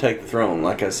think he would take the throne.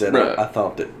 Like I said, right. I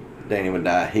thought that Dany would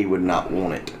die. He would not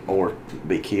want it or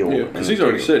be killed. Yeah, because he's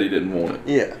already said he didn't want it.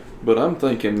 Yeah, but I'm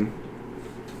thinking,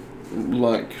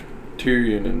 like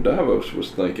Tyrion and Davos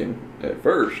was thinking at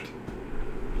first.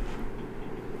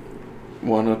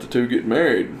 Why not the two get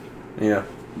married? Yeah,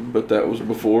 but that was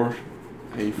before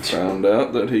he found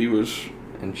out that he was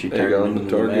and she Aegon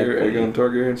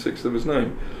Targaryen, sixth of his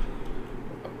name,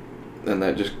 and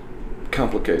that just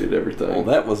complicated everything. Well,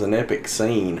 that was an epic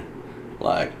scene,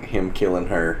 like him killing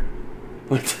her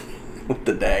with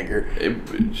the dagger.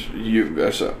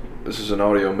 This is an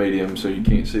audio medium, so you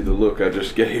can't see the look I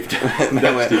just gave.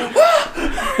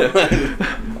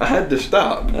 I had to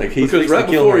stop because right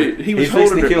before he was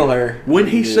holding to kill her. When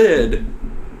he said,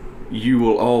 "You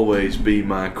will always be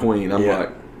my queen," I'm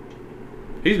like,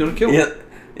 he's gonna kill her. Yeah.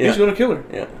 He's gonna kill her.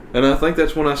 Yeah. And I think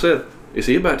that's when I said, "Is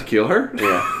he about to kill her?"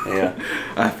 Yeah.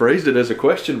 I phrased it as a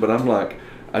question, but I'm like,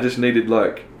 I just needed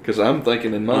because I'm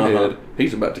thinking in my head,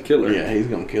 he's about to kill her. Yeah, he's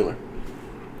gonna kill her.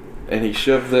 And he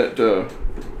shoved that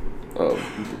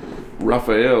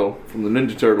Raphael from the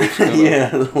Ninja Turtles,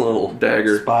 the little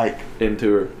dagger spike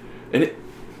into her, and it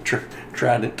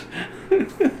trident.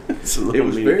 It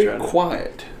was very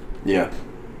quiet. Yeah,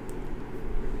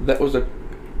 that was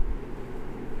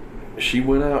she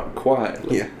went out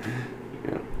quietly. Yeah.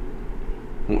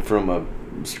 Went from a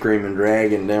screaming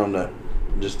dragon down to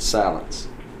just silence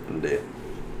and death.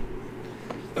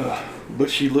 But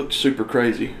she looked super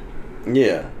crazy.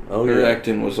 Yeah. Oh, Her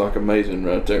acting was like amazing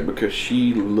right there because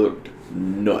she looked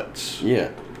nuts.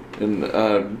 Yeah. And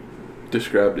I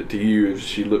described it to you as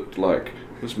she looked like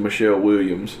this Michelle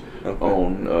Williams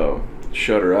on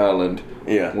Shutter Island.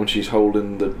 Yeah. When she's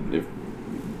holding the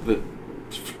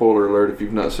spoiler alert if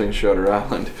you've not seen Shutter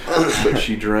Island, but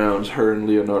she drowns her and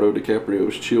Leonardo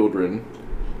DiCaprio's children,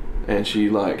 and she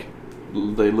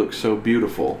they look so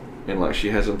beautiful. And she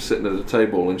has them sitting at the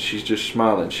table and she's just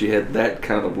smiling. She had that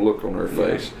kind of look on her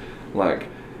face. Like,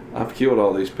 I've killed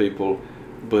all these people,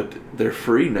 but they're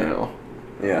free now.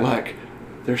 Yeah.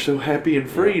 They're so happy and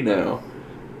free now.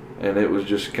 And it was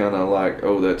just kind of like,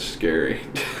 oh, that's scary.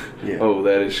 Yeah. Oh,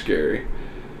 that is scary.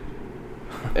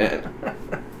 And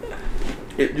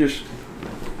it just...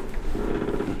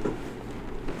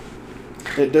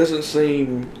 It doesn't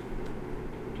seem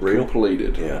real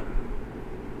completed. Yeah.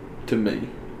 To me.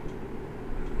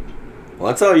 Well,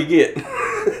 that's all you get.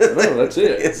 No, that's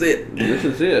it. That's it. This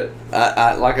is it.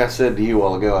 I like I said to you a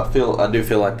while ago, I do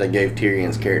feel like they gave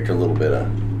Tyrion's character a little bit of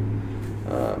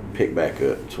pick back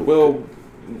up. Well,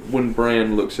 when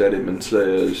Bran looks at him and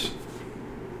says,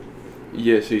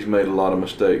 yes, he's made a lot of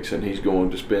mistakes and he's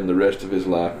going to spend the rest of his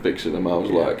life fixing them, I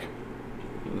was like,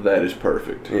 that is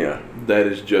perfect. Yeah. That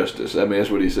is justice. I mean,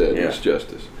 that's what he said. Yeah. It's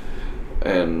justice.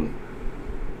 And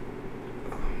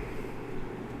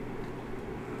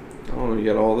oh, you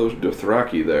got all those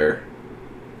Dothraki there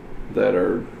that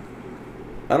are...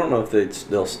 I don't know if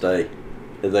they'll stay.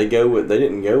 Did they go with... They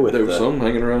didn't go with... There was some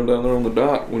hanging around down there on the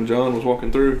dock when Jon was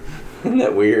walking through. Isn't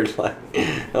that weird? Like,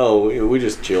 oh, we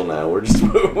just chill now.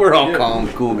 We're all calm,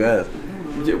 cool guys.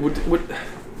 Yeah, what?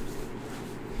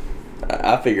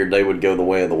 I figured they would go the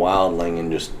way of the wildling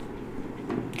and just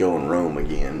go and roam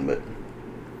again, but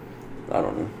I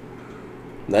don't know.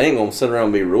 They ain't gonna sit around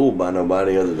and be ruled by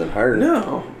nobody other than her.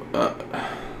 No.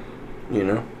 You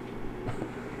know?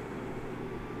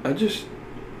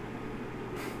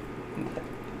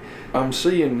 I'm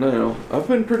seeing now. I've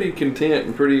been pretty content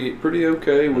and pretty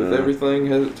okay with everything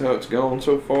how it's gone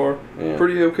so far. Yeah.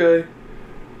 Pretty okay.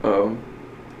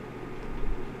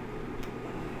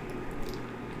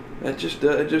 It just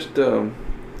doesn't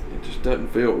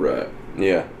feel right.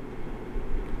 Yeah.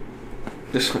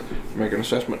 Just make an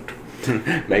assessment.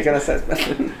 Make an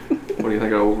assessment. What do you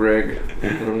think of old Greg? I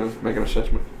don't know. Make an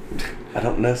assessment. I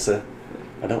don't know, sir.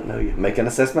 I don't know you. Make an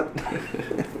assessment.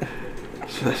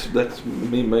 So that's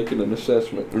me making an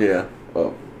assessment. Yeah.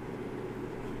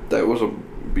 That was a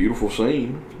beautiful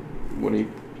scene when he.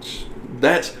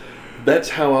 That's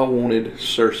how I wanted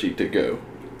Cersei to go.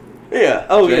 Yeah.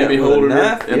 Oh, Jaime yeah. holding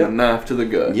her and a knife to the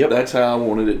gut. Yep. That's how I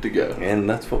wanted it to go. And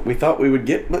that's what we thought we would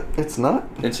get, but it's not.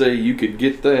 And say you could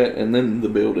get that, and then the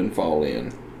building fall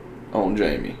in on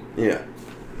Jaime. Yeah.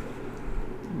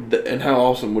 And how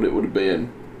awesome would it have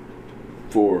been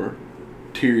for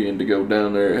Tyrion to go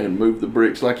down there and move the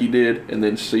bricks like he did, and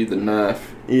then see the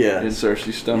knife in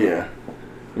Cersei's stomach. Yeah.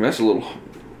 I mean, that's a little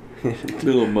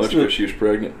much because she was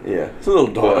pregnant. Yeah. It's a little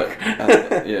dark.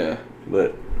 Yeah.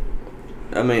 But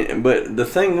I mean, but the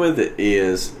thing with it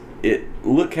is,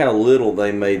 look how little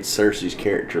they made Cersei's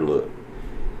character look.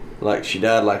 Like, she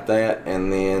died like that,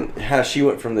 and then how she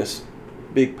went from this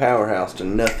big powerhouse to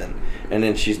nothing, and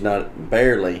then she's not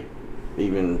barely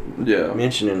even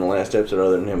mentioned in the last episode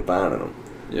other than him finding them.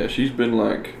 Yeah, she's been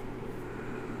like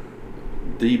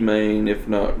the main, if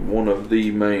not one of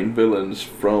the main villains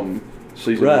from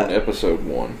season 1, episode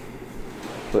 1.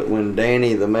 But when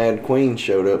Dany the Mad Queen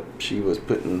showed up, she was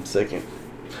put in second.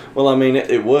 Well, I mean,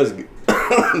 it was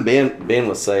Ben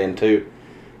was saying too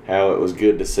how it was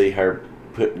good to see her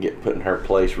get put in her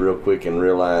place real quick and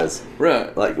realize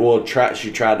like, well,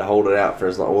 she tried to hold it out for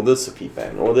as long. Well, this will keep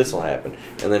happening, or this will happen,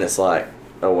 and then it's like,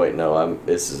 oh wait, no,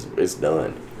 it's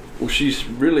done. Well, she's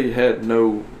really had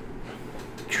no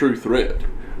true threat.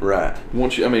 Right.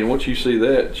 Once you see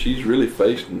that, she's really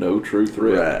faced no true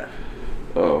threat.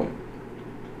 Right.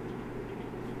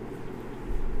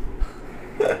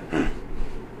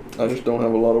 I just don't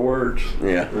have a lot of words.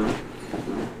 Yeah.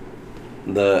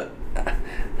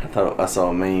 I thought I saw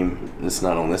a meme. It's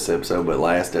not on this episode, but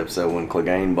last episode when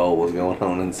Clegane Bowl was going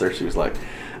on, and Cersei was like,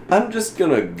 "I'm just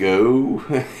gonna go."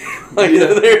 Like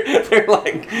they're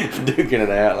like duking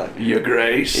it out, like, "Your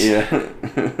Grace." Yeah.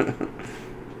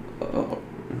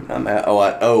 I'm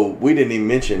out. We didn't even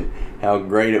mention how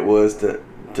great it was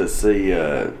to see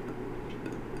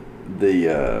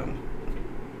the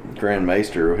Grand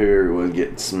Maester or whoever was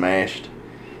getting smashed.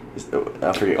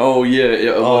 I forget. Oh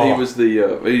yeah. Well, he was he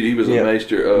was a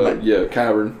maester.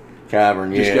 Qyburn.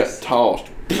 Qyburn, just got tossed.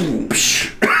 You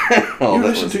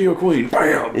listen to your queen.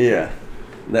 Bam. Yeah,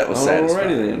 that was satisfying.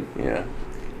 Alrighty then. Yeah,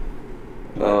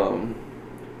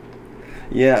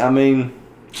 Yeah, I mean,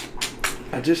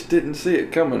 I just didn't see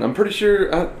it coming. I'm pretty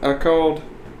sure I called.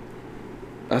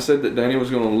 I said that Danny was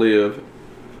going to live.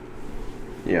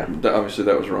 Yeah. Obviously,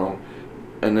 that was wrong.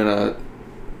 And then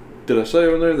did I say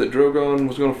on there that Drogon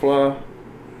was going to fly?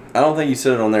 I don't think you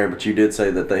said it on there, but you did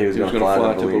say that he was going to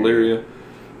fly to Valyria.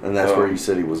 And that's where you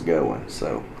said he was going,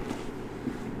 so.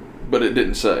 But it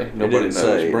didn't say. Nobody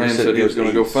knows. Bran said he was going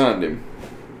to go find him.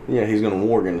 Yeah, he was going to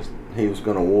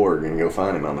warg and go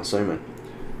find him, I'm assuming.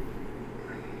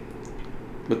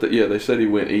 But they said he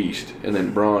went east, and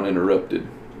then Bronn interrupted.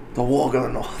 The Warg of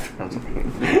the North.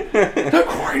 The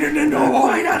Queen of the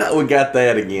North. We got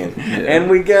that again. Yeah. And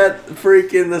we got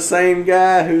freaking the same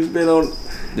guy who's been on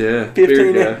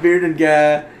 15 bearded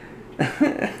guy.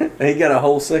 He got a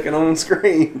whole second on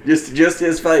screen. Just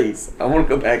his face. I want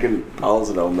to go back and pause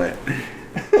it on that.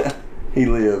 He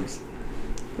lives.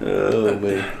 Oh,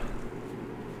 man.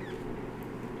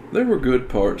 There were good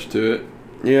parts to it.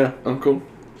 Yeah. Uncle,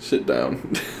 sit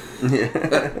down.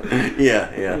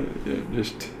 Yeah.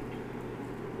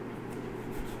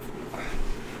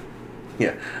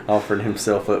 Yeah, offering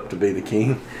himself up to be the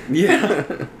king.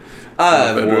 Yeah.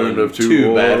 I've won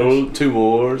two battles, 2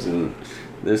 wars, and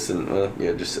this and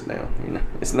just sit down. You know,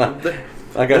 it's not.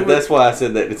 That's why I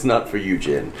said that it's not for you,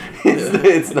 Jen.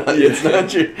 It's not. It's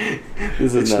not your.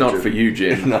 It's not for you,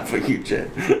 Jen. It's not for you,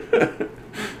 Jen.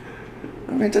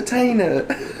 I'm entertainer.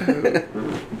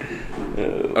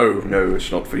 Oh no,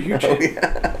 it's not for you, Jen. Oh,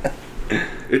 yeah.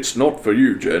 It's not for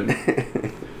you, Jen.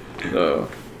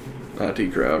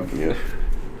 IT crowd. Yeah.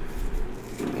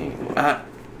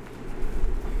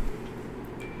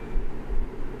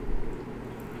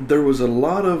 There was a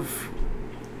lot of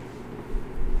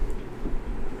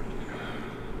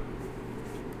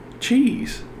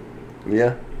cheese.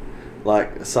 Yeah.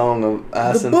 Like a Song of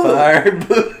Ice and Fire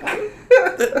book.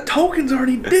 Tolkien's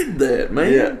already did that,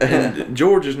 man. Yeah. And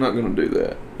George is not going to do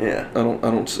that. Yeah.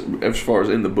 I don't see, as far as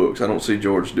in the books, I don't see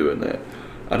George doing that.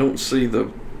 I don't see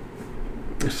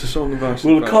it's a Song of Ice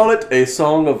and Fire. We'll call it a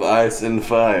Song of Ice and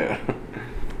Fire.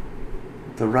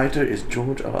 The writer is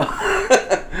George R.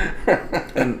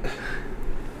 And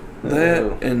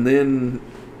that, and then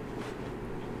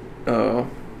I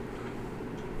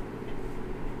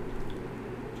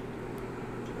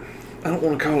don't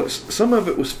want to call it. Some of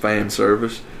it was fan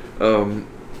service. Brienne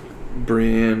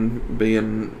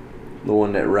being the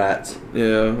one that writes.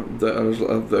 Yeah,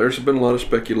 there's been a lot of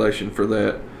speculation for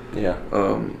that. Yeah.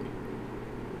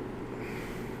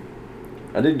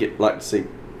 I did like to see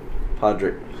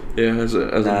Podrick. Yeah, as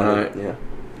a knight. Yeah.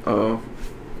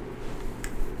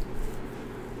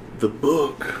 The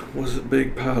book was a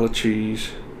big pile of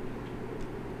cheese,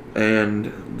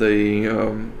 and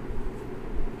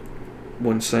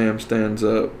when Sam stands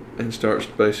up and starts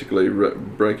basically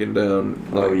breaking down,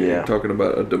 talking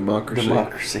about a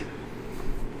democracy.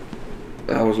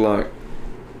 I was like,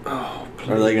 oh,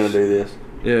 please. Are they going to do this?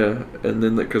 Yeah, and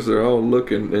then because they're all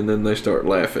looking, and then they start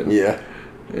laughing. Yeah.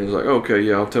 And he's like, okay,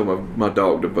 yeah, I'll tell my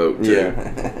dog to vote too.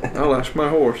 Yeah. I'll ask my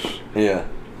horse. Yeah.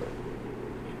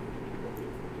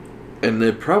 And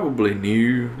they probably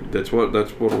knew that's what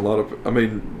a lot of. I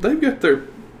mean, they've got their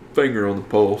finger on the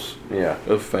pulse. Yeah.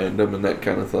 Of fandom and that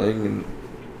kind of thing, and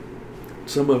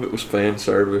some of it was fan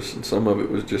service, and some of it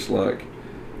was just like,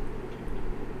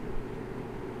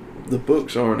 the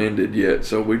books aren't ended yet,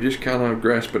 so we're just kind of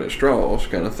grasping at straws,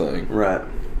 kind of thing. Right.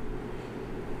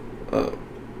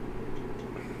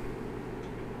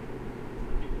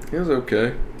 It was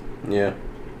okay. Yeah.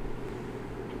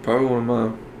 Probably one of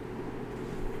my.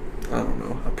 I don't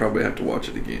know. I probably have to watch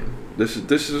it again. This is.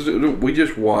 We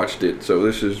just watched it, so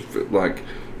this is like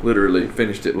literally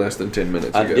finished it less than 10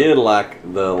 minutes ago. I did like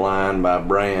the line by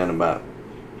Bran about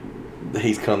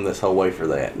he's come this whole way for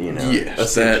that. You know.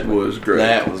 Yes, that was great.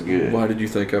 That was good. Why did you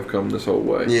think I've come this whole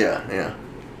way? Yeah.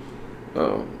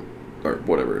 Or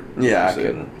whatever. Yeah, I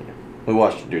couldn't. We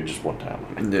watched it just one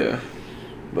time. Yeah.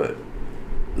 But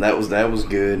that was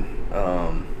good.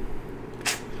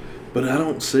 But I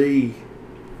don't see.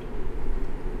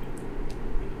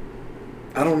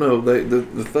 I don't know.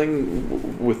 The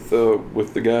thing with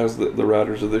the guys, the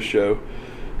writers of this show,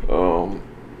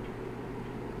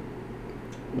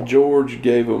 George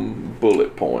gave them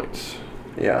bullet points.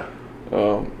 Yeah.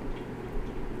 Of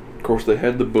course, they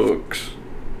had the books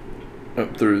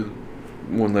up through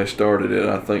when they started it.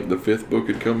 I think the 5th book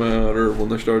had come out, or when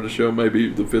they started the show, maybe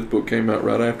the 5th book came out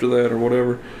right after that, or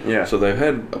whatever. Yeah. So they've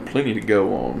had plenty to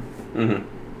go on.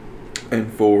 Mm-hmm.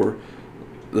 And for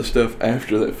the stuff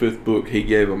after that 5th book, he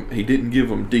didn't give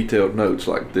them detailed notes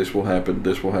like this will happen,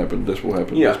 this will happen, this will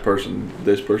happen. Yeah. This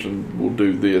person will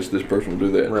do this person will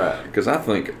do that. Right. Because I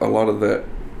think a lot of that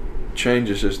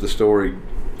changes as the story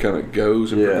kind of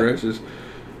goes and progresses.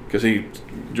 Because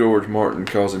George Martin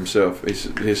calls himself,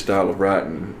 his style of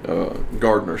writing,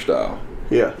 gardener style.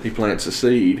 Yeah. He plants a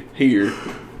seed here,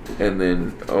 and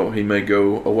then he may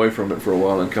go away from it for a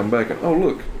while and come back and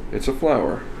look, it's a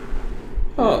flower.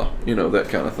 That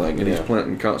kind of thing. And he's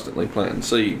constantly planting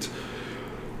seeds.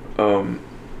 I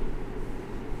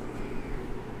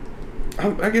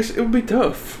guess it would be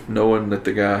tough knowing that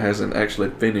the guy hasn't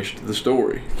actually finished the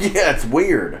story. Yeah, it's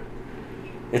weird.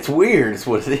 It's weird. It's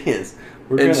what it is.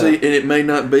 And it may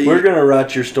not be. We're gonna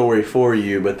write your story for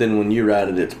you, but then when you write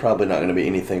it, it's probably not gonna be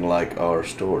anything like our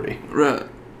story. Right.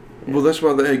 Yeah. Well, that's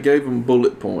why they gave them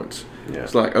bullet points. Yeah.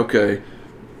 It's like, okay,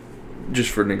 just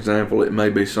for an example, it may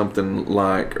be something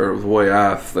like, or the way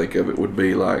I think of it would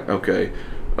be like, okay,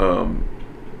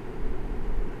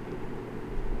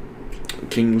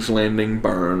 King's Landing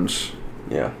burns.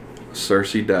 Yeah.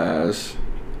 Cersei dies.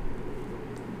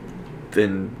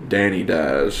 Then Dany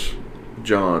dies.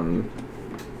 Jon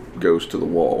goes to the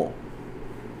wall.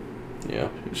 Yeah.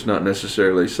 It's not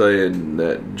necessarily saying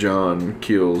that Jon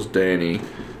kills Dany,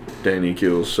 Dany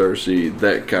kills Cersei,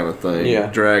 that kind of thing.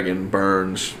 Yeah. Dragon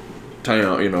burns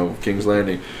town, King's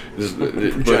Landing.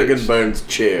 Dragon burns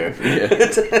chair.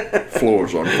 Yeah.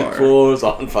 Floor's on fire. Floor's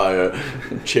on fire.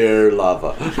 Chair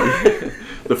lava.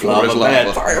 The floor is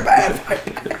lava. Bad, fire bad, fire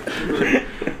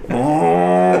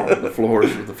bad. The floor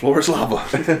is lava.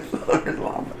 Floor is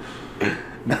lava.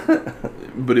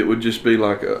 But it would just be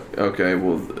like,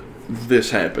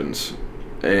 this happens,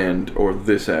 or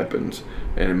this happens,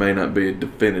 and it may not be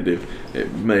definitive.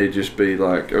 It may just be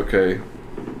like, okay,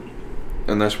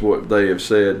 and that's what they have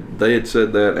said. They had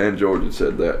said that, and George had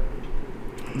said that.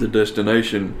 The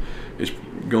destination is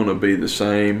going to be the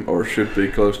same, or should be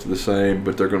close to the same,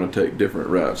 but they're going to take different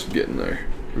routes getting there.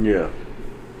 Yeah.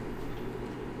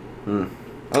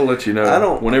 I'll let you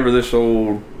know. Whenever this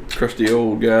crusty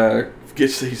old guy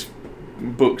gets these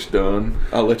books done,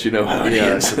 I'll let you know how it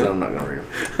ends. I'm not going to read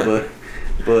them.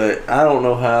 But I don't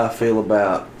know how I feel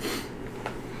about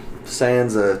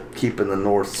Sansa keeping the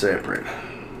North separate.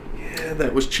 Yeah,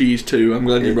 that was cheese too. I'm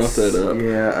glad you brought that up.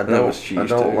 Yeah, I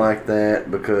don't like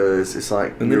that because it's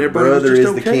like and your brother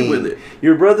is the king. With it.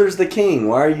 Your brother's the king.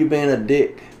 Why are you being a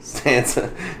dick,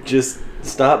 Sansa? Just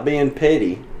stop being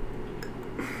petty.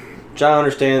 Which I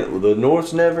understand that the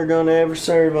North's never gonna ever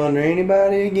serve under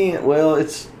anybody again. Well,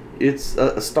 it's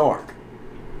a Stark.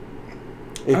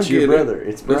 It's your brother.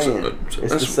 It's Bran. It's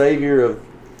the savior of.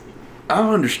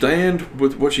 I understand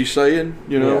with what she's saying,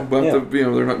 about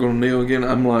they're not going to kneel again.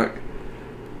 I'm like,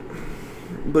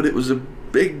 but it was a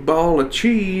big ball of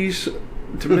cheese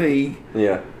to me.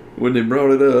 Yeah. When they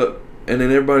brought it up, and then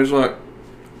everybody's like,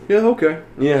 yeah, okay.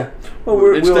 Yeah.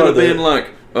 Well, instead of being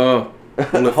like, well,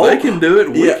 if they can do it,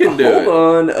 we can do it.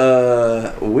 Hold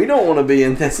on. We don't want to be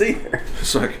in this either.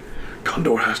 It's like,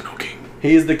 Gondor has no king.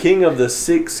 He is the king of the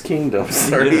 6 kingdoms.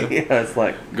 Yeah, it's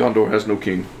like Gondor has no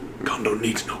king. Gondor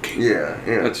needs no king. Yeah.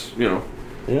 That's, yeah.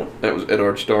 That was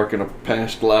Eddard Stark in a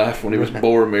past life when he was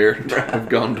Boromir of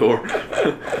Gondor.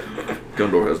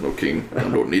 Gondor has no king.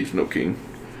 Gondor needs no king.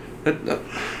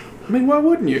 Why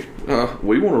wouldn't you?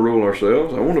 We want to rule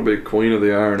ourselves. I want to be queen of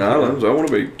the Iron Islands. I want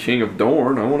to be king of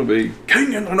Dorne. I want to be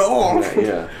king in the North.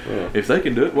 Yeah. If they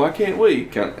can do it, why can't we?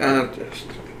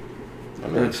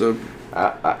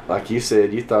 Like you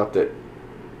said, you thought that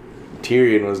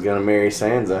Tyrion was going to marry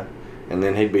Sansa, and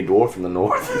then he'd be dwarf in the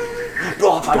North.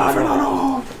 Dwarf in the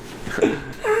North.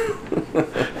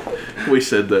 We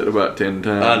said that about 10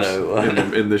 times. I know.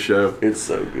 In the show. It's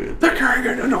so good. The king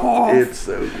in the North. It's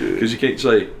so good. Because you can't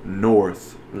say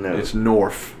North. No. It's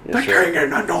North. The king in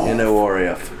the North.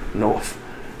 N-O-R-F. North.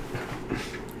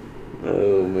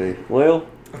 Oh, man. Well,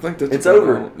 I think that's it's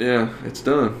over. Yeah, it's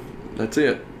done. That's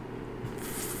it.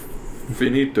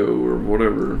 Finito or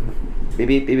whatever. Beep,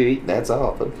 beep, beep, beep. That's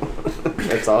all.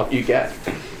 That's all you got.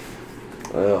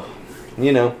 Well,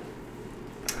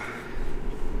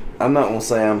 I'm not gonna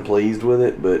say I'm pleased with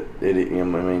it, but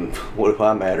what if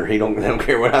I matter? They don't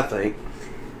care what I think.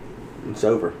 It's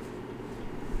over.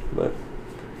 But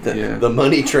the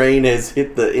money train has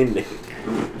hit the ending.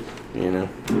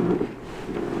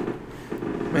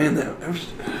 Man, that was.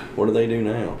 What do they do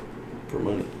now for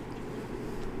money?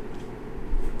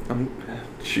 I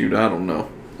don't know.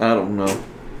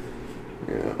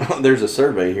 Yeah. There's a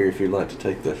survey here if you'd like to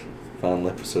take the final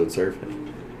episode survey.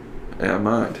 Yeah, I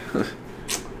might.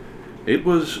 It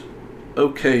was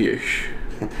okay-ish.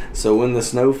 So when the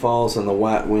snow falls and the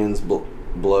white winds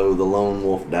blow, the lone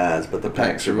wolf dies, but the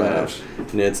pack survives.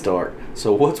 Ned Stark.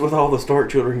 So what's with all the Stark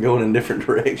children going in different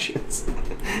directions?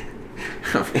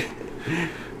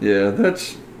 Yeah,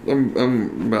 that's... I'm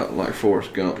about like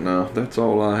Forrest Gump now. That's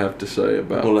all I have to say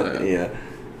about that. Yeah.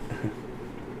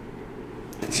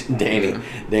 Danny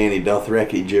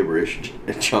Dothraki gibberish.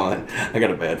 John, I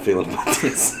got a bad feeling about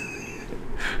this.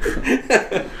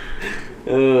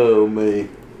 Oh, me.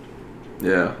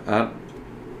 Yeah,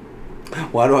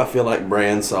 Why do I feel like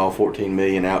Bran saw 14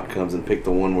 million outcomes and picked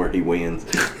the one where he wins?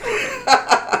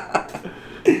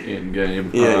 In game.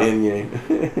 Yeah, in game.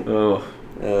 Oh,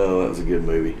 that was a good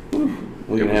movie.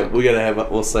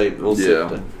 We'll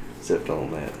sift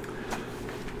on that.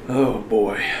 Oh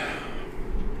boy.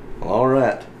 Well, all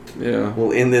right. Yeah.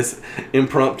 We'll end this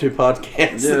impromptu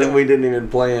podcast that we didn't even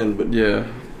plan, but yeah,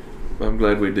 I'm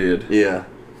glad we did. Yeah.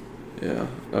 Yeah.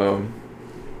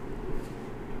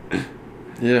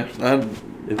 Yeah.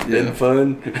 It's been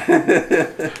fun.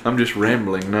 I'm just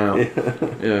rambling now.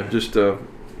 Yeah. Just y'all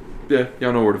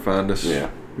know where to find us. Yeah.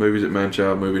 Movies at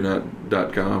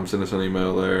manchildmovienight.com. Send us an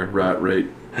email there. Rate.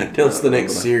 Tell us the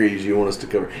next series you want us to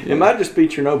cover. Yeah. It might just be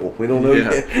Chernobyl. We don't know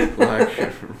yet.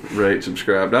 Like, rate,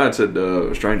 subscribe. I had said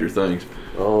Stranger Things.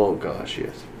 Oh, gosh,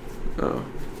 yes.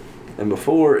 And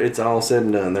before it's all said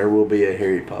and done, there will be a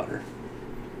Harry Potter.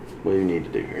 We need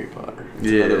to do Harry Potter. It's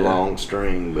another long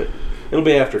string, but it'll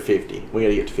be after 50. We got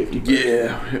to get to 50 first.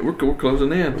 Yeah, we're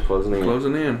closing in. We're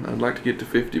closing in. I'd like to get to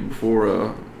 50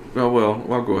 before... I'll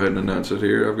go ahead and announce it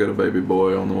here. I've got a baby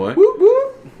boy on the way. Whoop,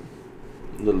 whoop.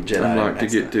 Little Jedi. I'd like to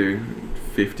get to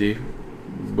 50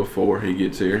 before he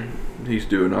gets here. He's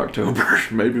due in October.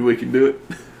 Maybe we can do it.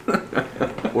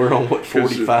 We're on what,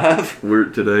 45?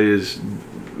 Today is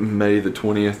May the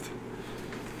 20th.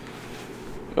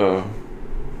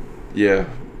 Yeah.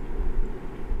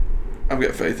 I've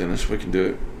got faith in us. We can do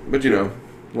it. But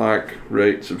like,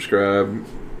 rate, subscribe,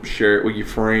 share it with your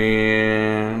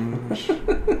friends.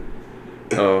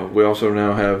 We also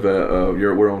now have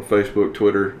we're on Facebook,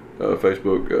 Twitter,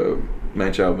 Facebook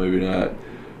Manchild Movie Night,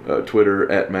 Twitter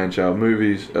at Manchild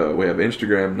Movies. We have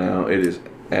Instagram now. It is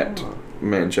at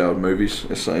Manchild Movies,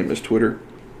 the same as Twitter.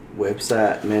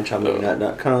 Website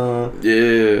manchildmovienight.com.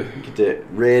 Yeah. Get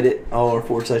that Reddit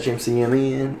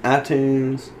r/MCMN,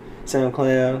 iTunes,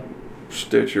 SoundCloud,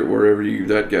 Stitcher, wherever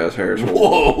that guy's hair is.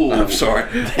 Whoa! I'm sorry.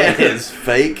 That is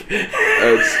fake.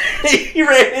 He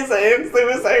ran his hands through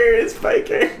his hair. It's fake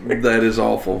hair. That is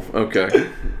awful. Okay,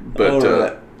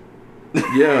 but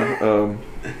yeah.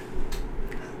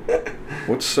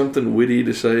 What's something witty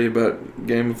to say about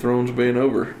Game of Thrones being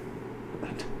over?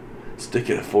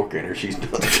 Sticking a fork in her, she's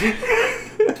done.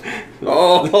 You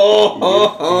got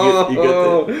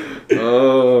that?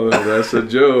 Oh, that's a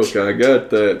joke. I got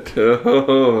that.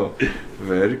 Oh,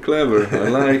 very clever. I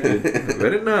like it.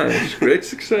 Very nice. Great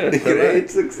success.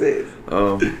 Great success.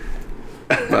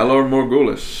 Valor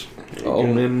Morgulis. All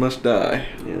men must die.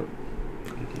 Yeah.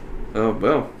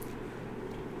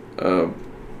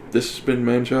 This has been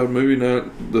Manchild Movie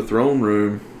Night, The Throne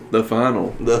Room. The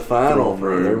final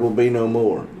room. There will be no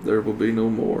more. There will be no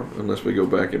more unless we go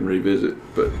back and revisit.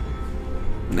 But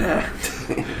nah.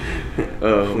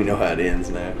 We know how it ends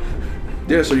now.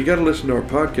 Yeah, so you got to listen to our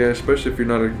podcast, especially if you're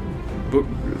not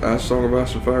a Song of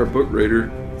Ice and Fire book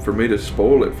reader. For me to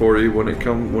spoil it for you when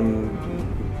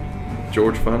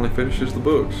George finally finishes the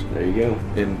books. There you go.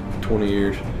 In 20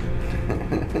 years.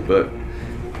 But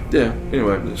yeah.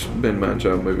 Anyway, it's been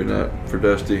Manchild Movie Night for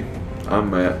Dusty. I'm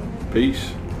Matt.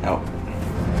 Peace. Out.